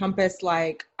that encompass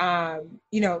like,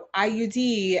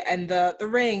 IUD and the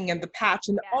ring and the patch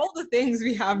and all the things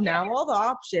we have now, all the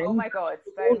options? Oh my God,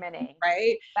 so many.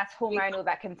 Right? That's hormonal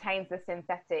that contains the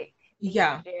synthetic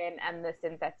estrogen and the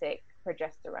synthetic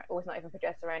progesterone. Or it's not even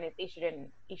progesterone, it's estrogen,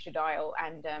 estradiol,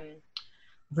 and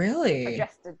really?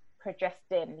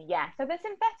 Progestin. Yeah. So they're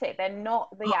synthetic. They're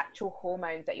not the actual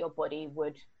hormones that your body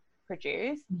would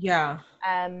produce. Yeah.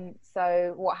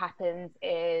 So what happens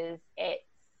is it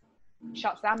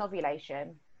shuts down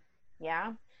ovulation.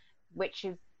 Yeah. Which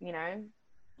is,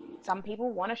 some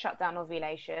people want to shut down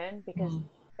ovulation because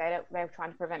they're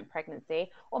trying to prevent pregnancy,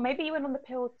 or maybe you went on the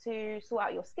pill to sort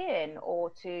out your skin,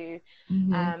 or to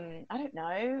I don't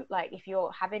know, like if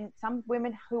you're having, some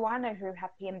women who I know who have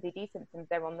PMDD symptoms,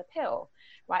 they're on the pill,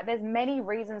 right? There's many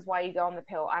reasons why you go on the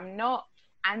pill. I'm not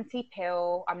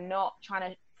anti-pill. I'm not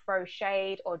trying to throw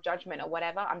shade or judgment or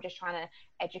whatever. I'm just trying to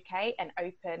educate and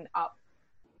open up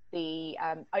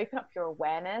open up your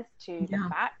awareness to the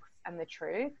facts and the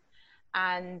truth.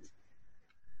 And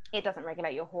it doesn't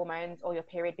regulate your hormones or your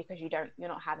period because you're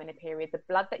not having a period. The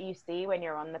blood that you see when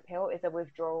you're on the pill is a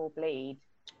withdrawal bleed.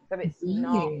 So it's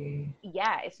not,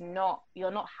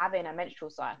 you're not having a menstrual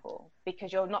cycle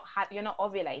because you're not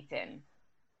ovulating.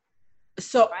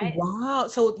 So, right? Wow.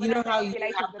 So, you know how you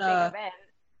have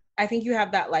I think you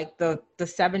have that, like the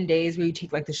 7 days where you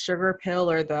take like the sugar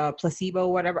pill or the placebo,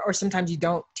 whatever, or sometimes you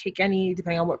don't take any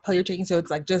depending on what pill you're taking. So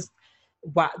it's like just,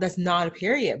 wow, that's not a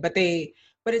period, but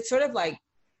it's sort of like,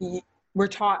 we're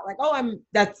taught like,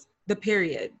 that's the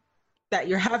period that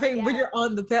you're having when you're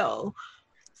on the pill.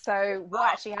 So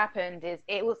what actually happened is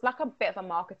it was like a bit of a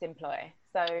marketing ploy.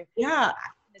 So the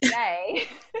day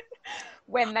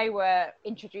when they were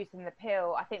introducing the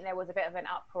pill, I think there was a bit of an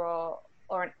uproar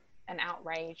or an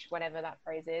outrage, whatever that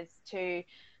phrase is, to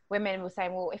women were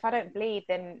saying, well, if I don't bleed,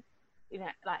 then, you know,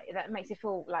 like that makes you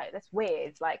feel like that's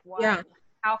weird. Like, why?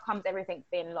 How comes everything's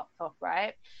being locked off,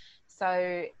 right?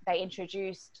 So they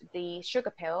introduced the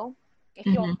sugar pill. If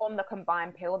you're on the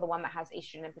combined pill, the one that has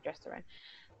estrogen and progesterone,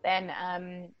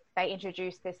 then they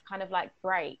introduced this kind of like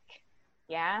break.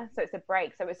 Yeah. So it's a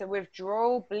break. So it's a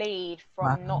withdrawal bleed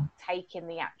from not taking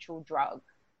the actual drug.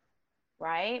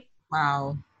 Right.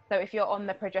 Wow. So if you're on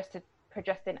the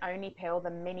progestin only pill, the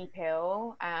mini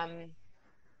pill,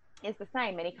 is the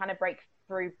same. Any kind of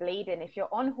breakthrough bleeding. If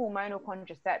you're on hormonal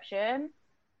contraception,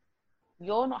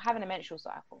 you're not having a menstrual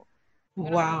cycle.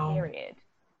 Wow. Period.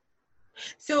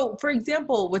 So, for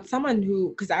example, with someone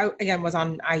who, because I, again, was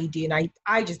on an IUD and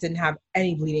I just didn't have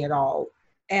any bleeding at all.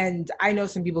 And I know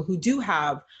some people who do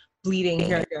have bleeding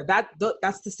here and there.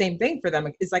 That's the same thing for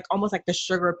them. It's like almost like the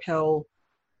sugar pill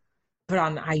put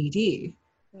on an IUD.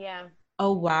 Yeah.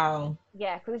 Oh, wow.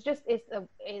 Yeah, because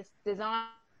it's designed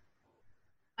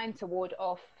to ward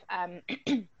off,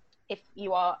 if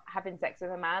you are having sex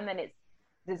with a man, then it's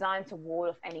designed to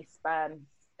ward off any sperm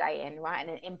staying, right? And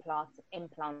an implant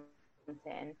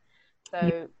in.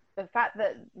 So the fact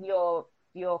that your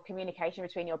communication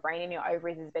between your brain and your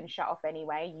ovaries has been shut off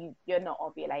anyway, you're not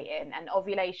ovulating, and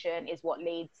ovulation is what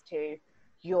leads to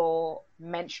your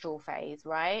menstrual phase,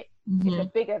 right? It's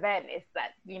a big event. It's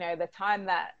that, you know, the time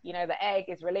that, you know, the egg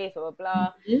is released, blah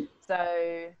blah blah.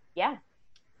 So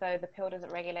so the pill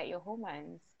doesn't regulate your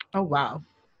hormones. Oh wow,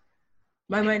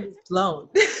 my mind is blown.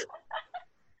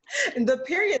 And the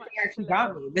period thing actually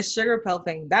got me. The sugar pill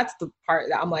thing, that's the part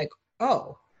that I'm like,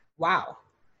 oh, wow.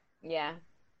 Yeah.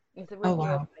 It's a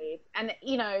withdrawal bleed. And,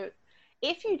 you know,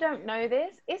 if you don't know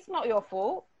this, it's not your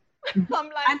fault. I'm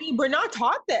like, I mean, we're not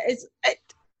taught that.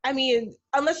 I mean,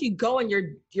 unless you go and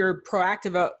you're proactive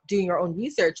about doing your own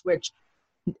research, which,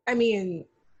 I mean,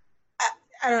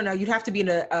 I don't know. You'd have to be in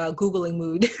a Googling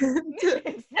mood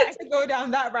to go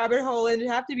down that rabbit hole, and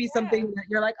it'd have to be something that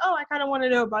you're like, oh, I kind of want to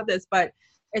know about this, but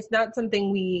it's not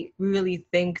something we really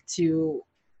think to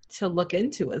look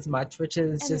into as much, which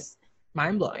is just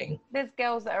mind-blowing. There's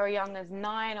girls that are young as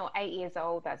 9 or 8 years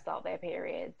old that start their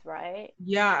periods, right?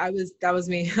 Yeah, that was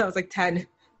me. I was like 10.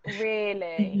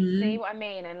 Really? See what I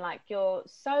mean? And like, you're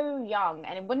so young,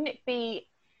 and wouldn't it be,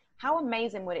 how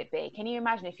amazing would it be? Can you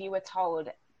imagine if you were told,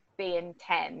 being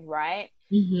 10, right,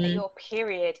 that your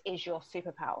period is your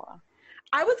superpower?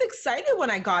 I was excited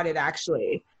when I got it,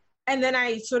 actually. And then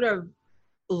I sort of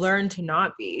learned to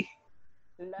not be.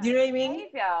 You know what I mean?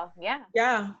 Behavior.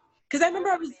 Yeah. Because I remember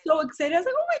I was so excited. I was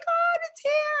like, oh my God, it's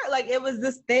here. Like, it was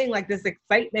this thing, like this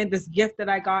excitement, this gift that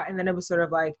I got. And then it was sort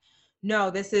of like, no,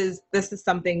 this is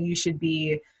something you should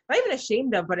be not even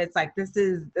ashamed of, but it's like, this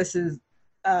is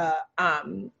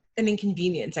an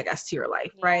inconvenience, I guess, to your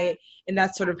life. Right. And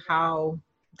that's sort of how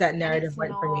that narrative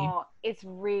went for me. It's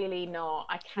really not.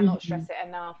 I cannot stress it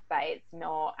enough that it's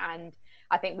not. And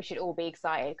I think we should all be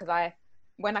excited, because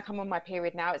when I come on my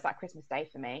period now, it's like Christmas Day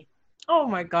for me. Oh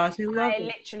my gosh, I love it.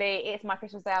 Literally, it's my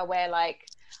Christmas Day. I wear like,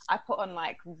 I put on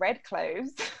like red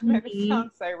clothes. It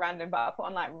sounds so random, but I put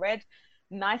on like red,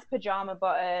 nice pajama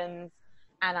bottoms,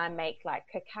 and I make like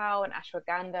cacao and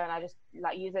ashwagandha, and I just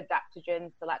like use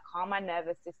adaptogens to like calm my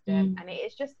nervous system. And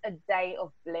it's just a day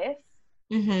of bliss.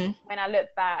 When I look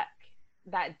back,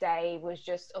 that day was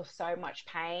just of so much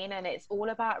pain, and it's all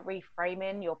about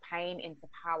reframing your pain into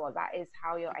power. That is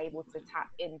how you're able to tap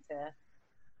into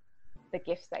the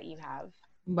gifts that you have.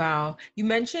 Wow. You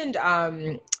mentioned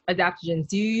adaptogens.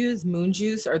 Do you use Moon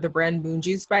Juice or the brand Moon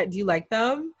Juice, right? Do you like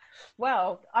them?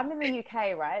 Well, I'm in the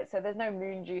UK, right? So there's no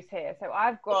Moon Juice here. So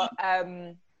I've got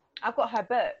her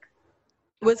book.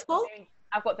 What's it called?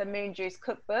 I've got the Moon Juice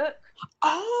cookbook.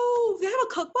 Oh, they have a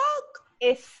cookbook?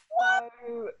 It's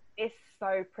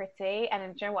so pretty.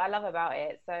 And do you know what I love about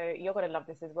it? So you're gonna love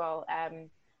this as well.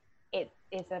 it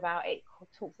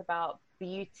talks about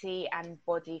beauty and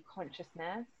body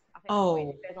consciousness. I think that's what Oh,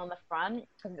 it says on the front,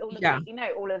 because all of yeah.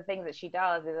 the, all of the things that she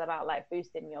does is about like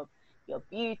boosting your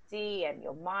beauty and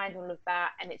your mind, all of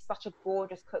that. And it's such a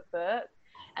gorgeous cookbook,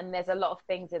 and there's a lot of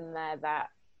things in there that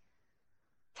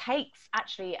takes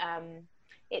actually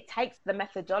it takes the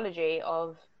methodology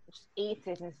of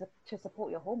eating to support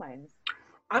your hormones.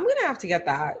 I'm gonna have to get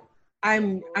that.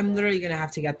 I'm literally gonna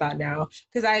have to get that now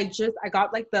because I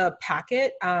got like the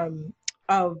packet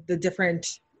of the different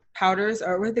powders,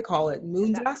 or what do they call it,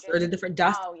 moon dust, or the different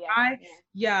dust. Oh yeah,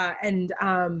 Yeah, and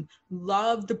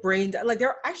love the brain, like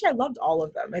they're actually, I loved all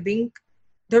of them. I think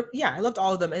I loved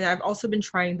all of them. And I've also been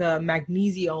trying the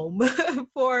magnesium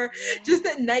for just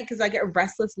at night, because I get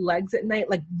restless legs at night.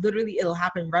 Like literally it'll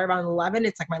happen right around 11.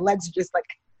 It's like my legs are just like,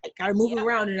 I gotta move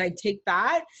around, and I take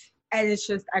that, and it's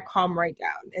just, I calm right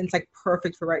down, and it's like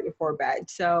perfect for right before bed.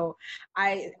 So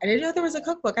I didn't know there was a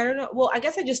cookbook. I don't know. Well, I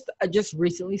guess I just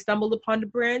recently stumbled upon the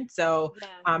brand. So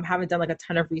haven't done like a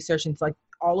ton of research into like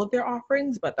all of their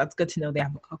offerings, but that's good to know they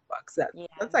have a cookbook. So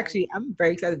that's actually, I'm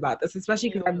very excited about this, especially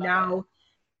because I'm now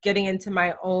getting into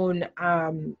my own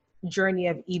journey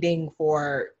of eating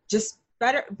for just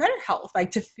better health,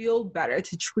 like to feel better,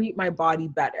 to treat my body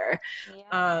better.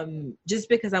 Just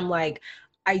because I'm like,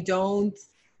 I don't,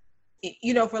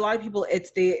 for a lot of people,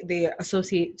 it's they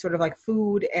associate sort of like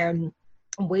food and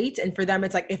weight, and for them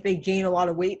it's like if they gain a lot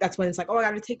of weight, that's when it's like, oh, I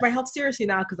gotta take my health seriously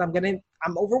now because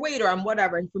I'm overweight or I'm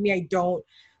whatever. And for me, I don't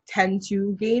tend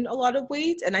to gain a lot of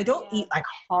weight, and I don't eat like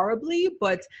horribly,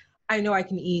 but I know I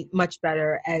can eat much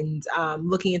better. And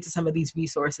looking into some of these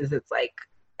resources,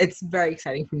 it's very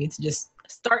exciting for me to just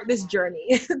start this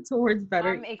journey towards better.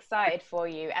 I'm excited for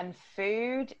you. And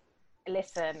food,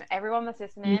 listen, everyone that's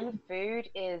listening, food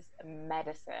is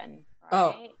medicine, right?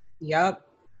 Oh, yep.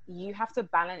 You have to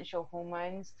balance your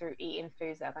hormones through eating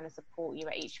foods that are going to support you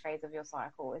at each phase of your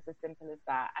cycle. It's as simple as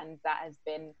that. And that has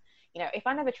been, if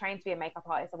I never trained to be a makeup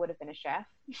artist, I would have been a chef.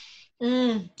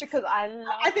 Because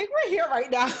I think we're here right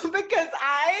now because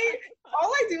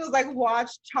all I do is like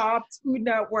watch Chopped, Food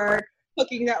Network,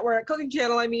 Cooking Network, Cooking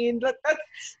Channel. I mean,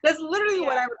 that's literally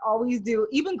what I would always do.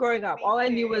 Even growing up, all I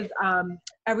knew was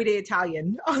Everyday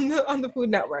Italian on the Food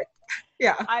Network.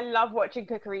 Yeah. I love watching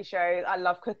cookery shows. I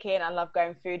love cooking. I love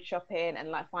going food shopping and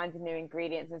like finding new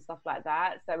ingredients and stuff like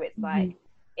that. So it's like,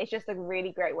 it's just a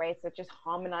really great way to just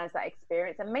harmonize that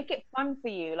experience and make it fun for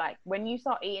you. Like when you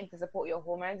start eating to support your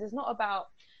hormones, it's not about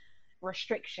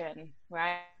restriction,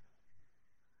 right?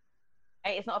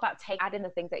 It's not about adding the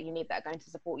things that you need that are going to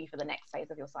support you for the next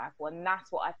phase of your cycle. And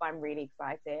that's what I find really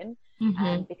exciting,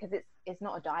 because it's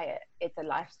not a diet, it's a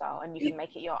lifestyle, and you can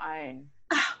make it your own.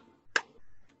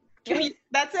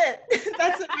 That's it.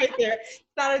 That's it right there. It's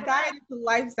not a diet, it's a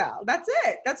lifestyle. That's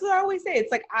it. That's what I always say.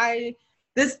 It's like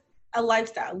a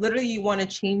lifestyle. Literally, you want to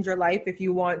change your life if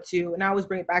you want to. And I always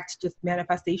bring it back to just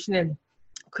manifestation and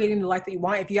creating the life that you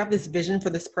want. If you have this vision for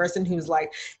this person who's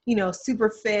like, super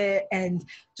fit and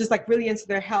just like really into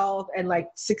their health and like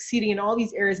succeeding in all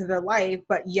these areas of their life,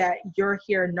 but yet you're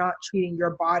here not treating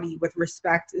your body with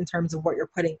respect in terms of what you're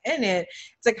putting in it.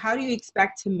 It's like, how do you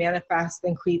expect to manifest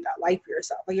and create that life for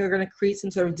yourself? Like you're going to create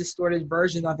some sort of distorted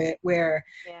version of it where,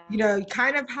 you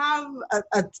kind of have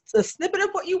a snippet of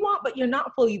what you want, but you're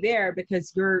not fully there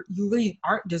because you really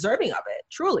aren't deserving of it,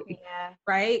 truly.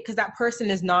 Right? Because that person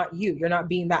is not you. You're not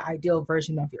being that ideal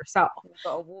version of yourself. You've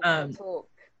got to walk and talk.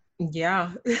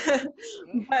 Yeah.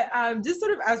 But just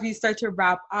sort of as we start to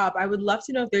wrap up, I would love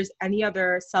to know if there's any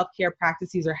other self-care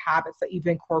practices or habits that you've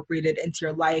incorporated into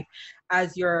your life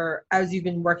as you've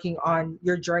been working on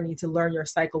your journey to learn your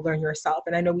cycle, learn yourself.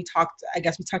 And I know we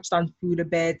touched on food a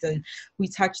bit, and we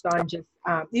touched on just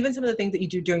even some of the things that you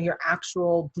do during your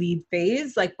actual bleed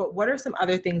phase. But what are some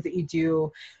other things that you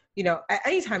do, at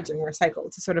any time during your cycle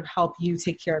to sort of help you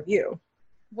take care of you?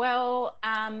 Well,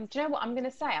 do you know what I'm going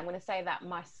to say? I'm going to say that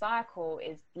my cycle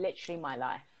is literally my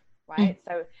life, right?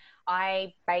 So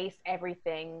I base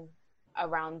everything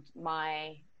around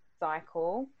my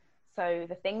cycle. So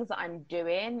the things that I'm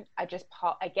doing are just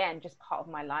part of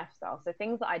my lifestyle. So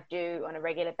things that I do on a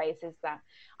regular basis, that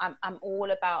I'm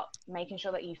all about making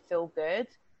sure that you feel good.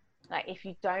 Like if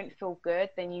you don't feel good,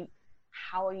 then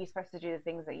how are you supposed to do the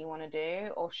things that you want to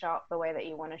do or show up the way that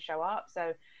you want to show up?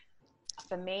 So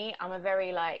for me, I'm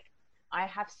I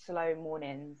have slow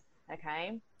mornings,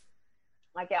 okay?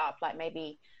 I get up like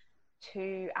maybe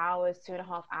 2 hours,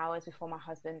 2.5 hours before my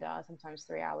husband does, sometimes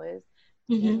 3 hours.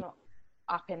 He's not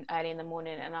up early in the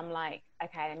morning, and I'm like,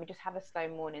 okay, let me just have a slow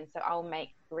morning. So I'll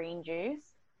make green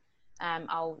juice.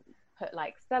 I'll put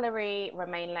like celery,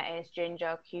 romaine lettuce,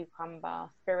 ginger, cucumber,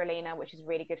 spirulina, which is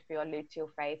really good for your luteal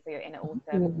phase, so you're in it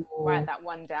autumn. Write that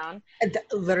one down.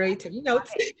 Literally taking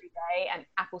notes. Every day, and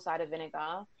apple cider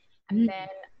vinegar. And then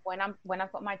when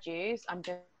I've got my juice, I'm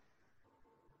just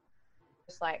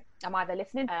like, I'm either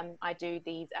listening. I do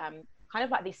these kind of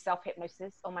like these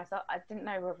self-hypnosis on myself. I didn't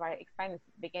know if I explained this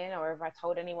at the beginning or if I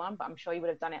told anyone, but I'm sure you would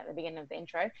have done it at the beginning of the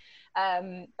intro,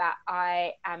 that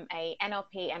I am a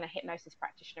NLP and a hypnosis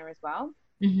practitioner as well.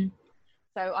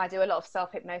 So I do a lot of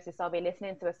self-hypnosis. I'll be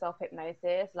listening to a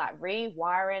self-hypnosis, like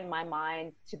rewiring my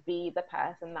mind to be the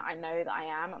person that I know that I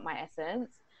am at my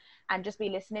essence, and just be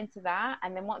listening to that.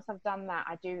 And then once I've done that,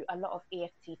 I do a lot of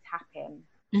EFT tapping.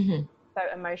 So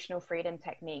emotional freedom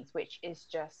techniques, which is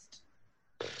just,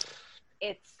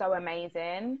 it's so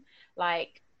amazing.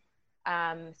 Like,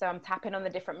 so I'm tapping on the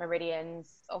different meridians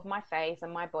of my face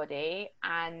and my body,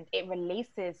 and it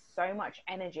releases so much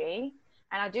energy.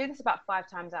 And I do this about 5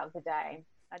 times out of the day.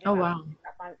 Oh, wow.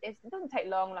 It doesn't take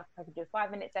long. Like, I can do a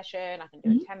 5-minute session, I can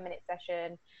do a 10-minute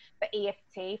session. But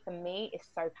EFT for me is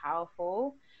so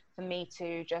powerful for me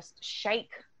to just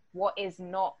shake what is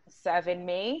not serving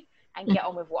me and get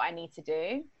on with what I need to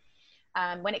do.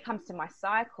 When it comes to my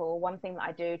cycle, one thing that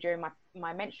I do during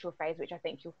my menstrual phase, which I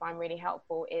think you'll find really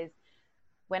helpful, is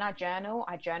when I journal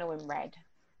in red.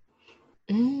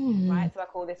 Right? So I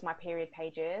call this my period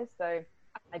pages. So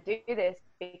I do this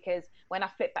because when I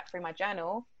flip back through my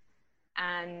journal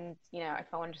and, you know, if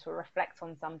I want to just reflect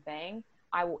on something,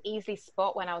 I will easily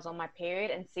spot when I was on my period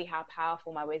and see how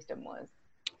powerful my wisdom was.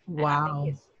 Wow. And I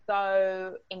think it's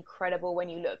so incredible when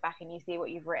you look back and you see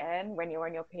what you've written when you're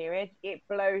on your period. It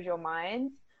blows your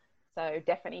mind. So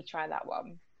definitely try that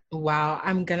one. Wow,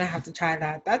 I'm gonna have to try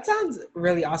that. That sounds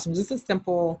really awesome. Just a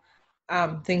simple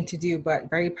thing to do, but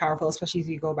very powerful, especially if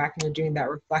you go back and you're doing that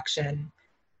reflection.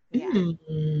 Yeah.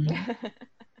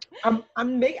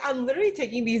 I'm literally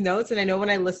taking these notes, and I know when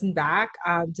I listen back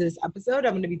to this episode,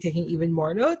 I'm going to be taking even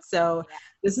more notes. So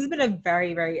this has been a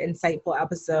very, very insightful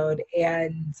episode,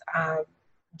 and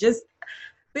just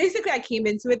basically I came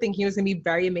into it thinking it was going to be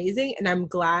very amazing, and I'm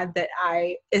glad that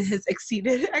it has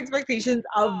exceeded expectations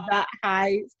of that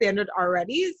high standard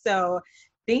already. So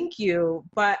thank you.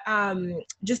 But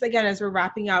just again, as we're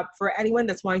wrapping up, for anyone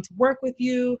that's wanting to work with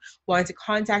you, wanting to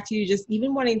contact you, just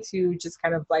even wanting to just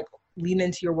kind of like lean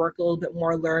into your work a little bit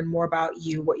more, learn more about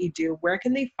you, what you do, where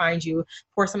can they find you? Of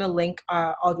course, I'm going to link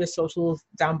all of your socials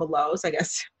down below. So I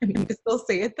guess you can still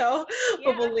say it though,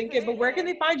 but we'll link it. But where can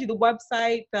they find you? The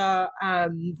website,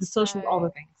 the social, all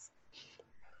the things.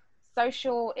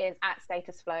 Social is at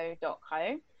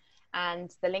statusflow.co.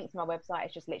 And the link to my website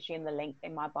is just literally in the link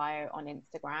in my bio on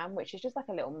Instagram, which is just like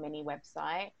a little mini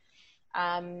website.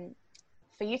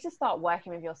 For you to start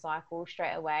working with your cycle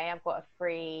straight away, I've got a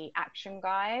free action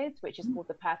guide, which is called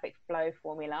the Perfect Flow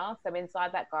Formula. So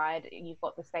inside that guide, you've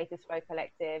got the Status Flow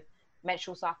Collective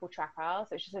menstrual cycle tracker.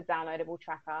 So it's just a downloadable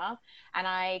tracker. And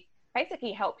I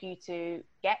basically help you to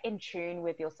get in tune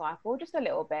with your cycle just a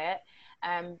little bit.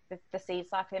 The seed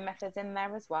cycling methods in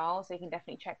there as well. So you can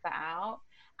definitely check that out.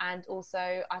 And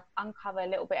also I uncover a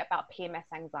little bit about PMS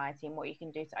anxiety and what you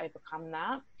can do to overcome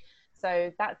that.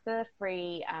 So that's the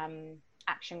free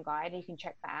action guide. You can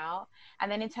check that out.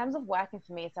 And then in terms of working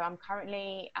for me, so I'm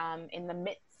currently in the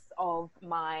midst of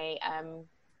my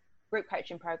group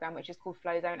coaching program, which is called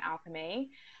Flow Zone Alchemy.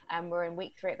 We're in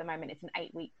week 3 at the moment. It's an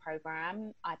 8-week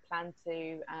program. I plan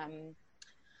to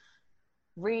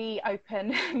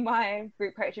reopen my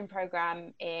group coaching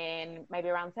program in maybe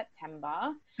around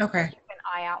September. Okay. Keep an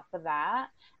eye out for that.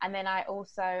 And then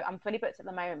I'm fully booked at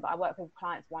the moment, but I work with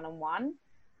clients one-on-one.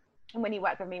 And when you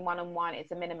work with me one-on-one,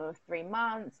 it's a minimum of 3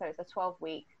 months. So it's a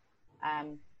 12-week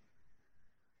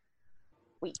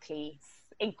weekly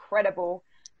incredible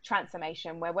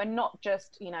transformation where we're not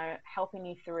just, you know, helping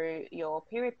you through your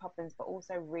period problems, but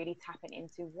also really tapping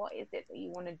into what is it that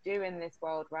you want to do in this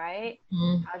world, right?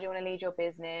 How do you want to lead your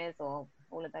business, or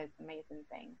all of those amazing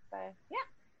things. So yeah.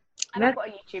 And I've got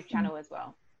a YouTube channel as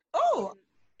well. Oh,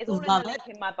 it's all in the link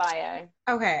in my bio.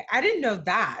 Okay, I didn't know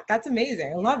that. That's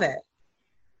amazing. I love it.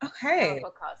 Okay.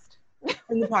 Podcast.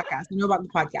 In the podcast. I know about the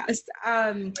podcast.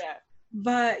 Yeah.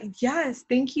 But yes,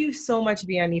 thank you so much,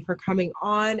 Vianney, for coming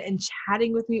on and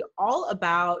chatting with me all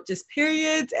about just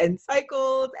periods and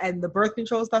cycles and the birth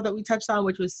control stuff that we touched on,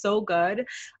 which was so good.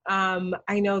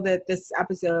 I know that this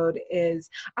episode is,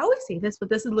 I always say this, but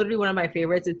this is literally one of my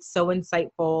favorites. It's so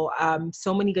insightful,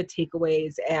 so many good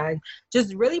takeaways, and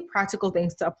just really practical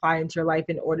things to apply into your life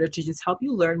in order to just help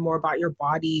you learn more about your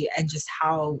body and just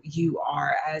how you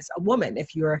are as a woman,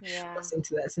 if you're listening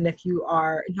to this. And if you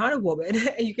are not a woman,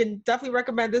 you can definitely definitely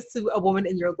recommend this to a woman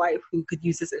in your life who could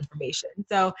use this information.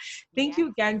 So thank you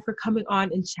again for coming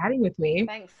on and chatting with me.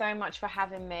 Thanks so much for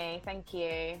having me. Thank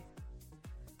you.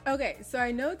 Okay, so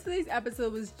I know today's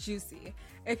episode was juicy.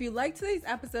 If you liked today's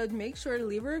episode, make sure to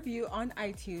leave a review on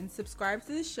iTunes, subscribe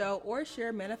to the show, or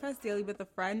share Manifest Daily with a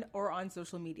friend or on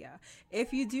social media.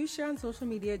 If you do share on social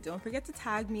media, don't forget to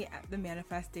tag me at the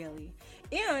Manifest Daily.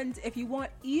 And if you want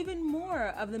even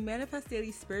more of the Manifest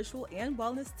Daily spiritual and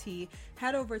wellness tea,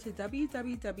 head over to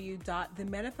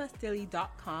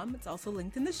www.themanifestdaily.com. It's also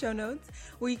linked in the show notes,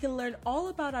 where you can learn all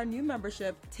about our new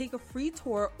membership, take a free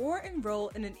tour, or enroll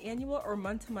in an annual or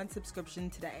month-to-month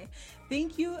subscription today.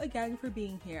 Thank you again for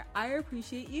being here. I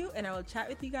appreciate you, and I will chat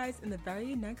with you guys in the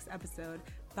very next episode.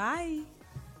 Bye.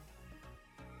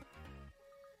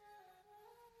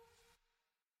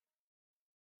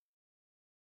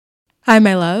 Hi,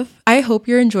 my love. I hope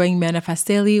you're enjoying Manifest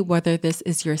Daily, whether this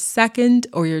is your second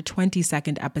or your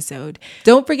 22nd episode.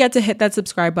 Don't forget to hit that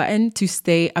subscribe button to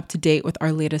stay up to date with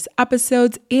our latest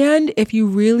episodes. And if you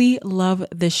really love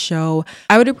this show,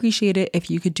 I would appreciate it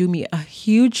if you could do me a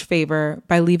huge favor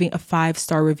by leaving a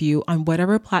 5-star review on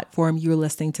whatever platform you're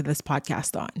listening to this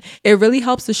podcast on. It really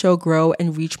helps the show grow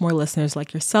and reach more listeners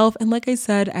like yourself. And like I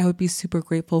said, I would be super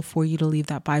grateful for you to leave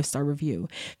that 5-star review.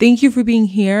 Thank you for being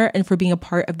here and for being a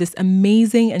part of this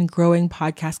amazing and growing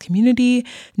podcast community.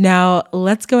 Now,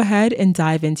 let's go ahead and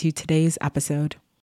dive into today's episode.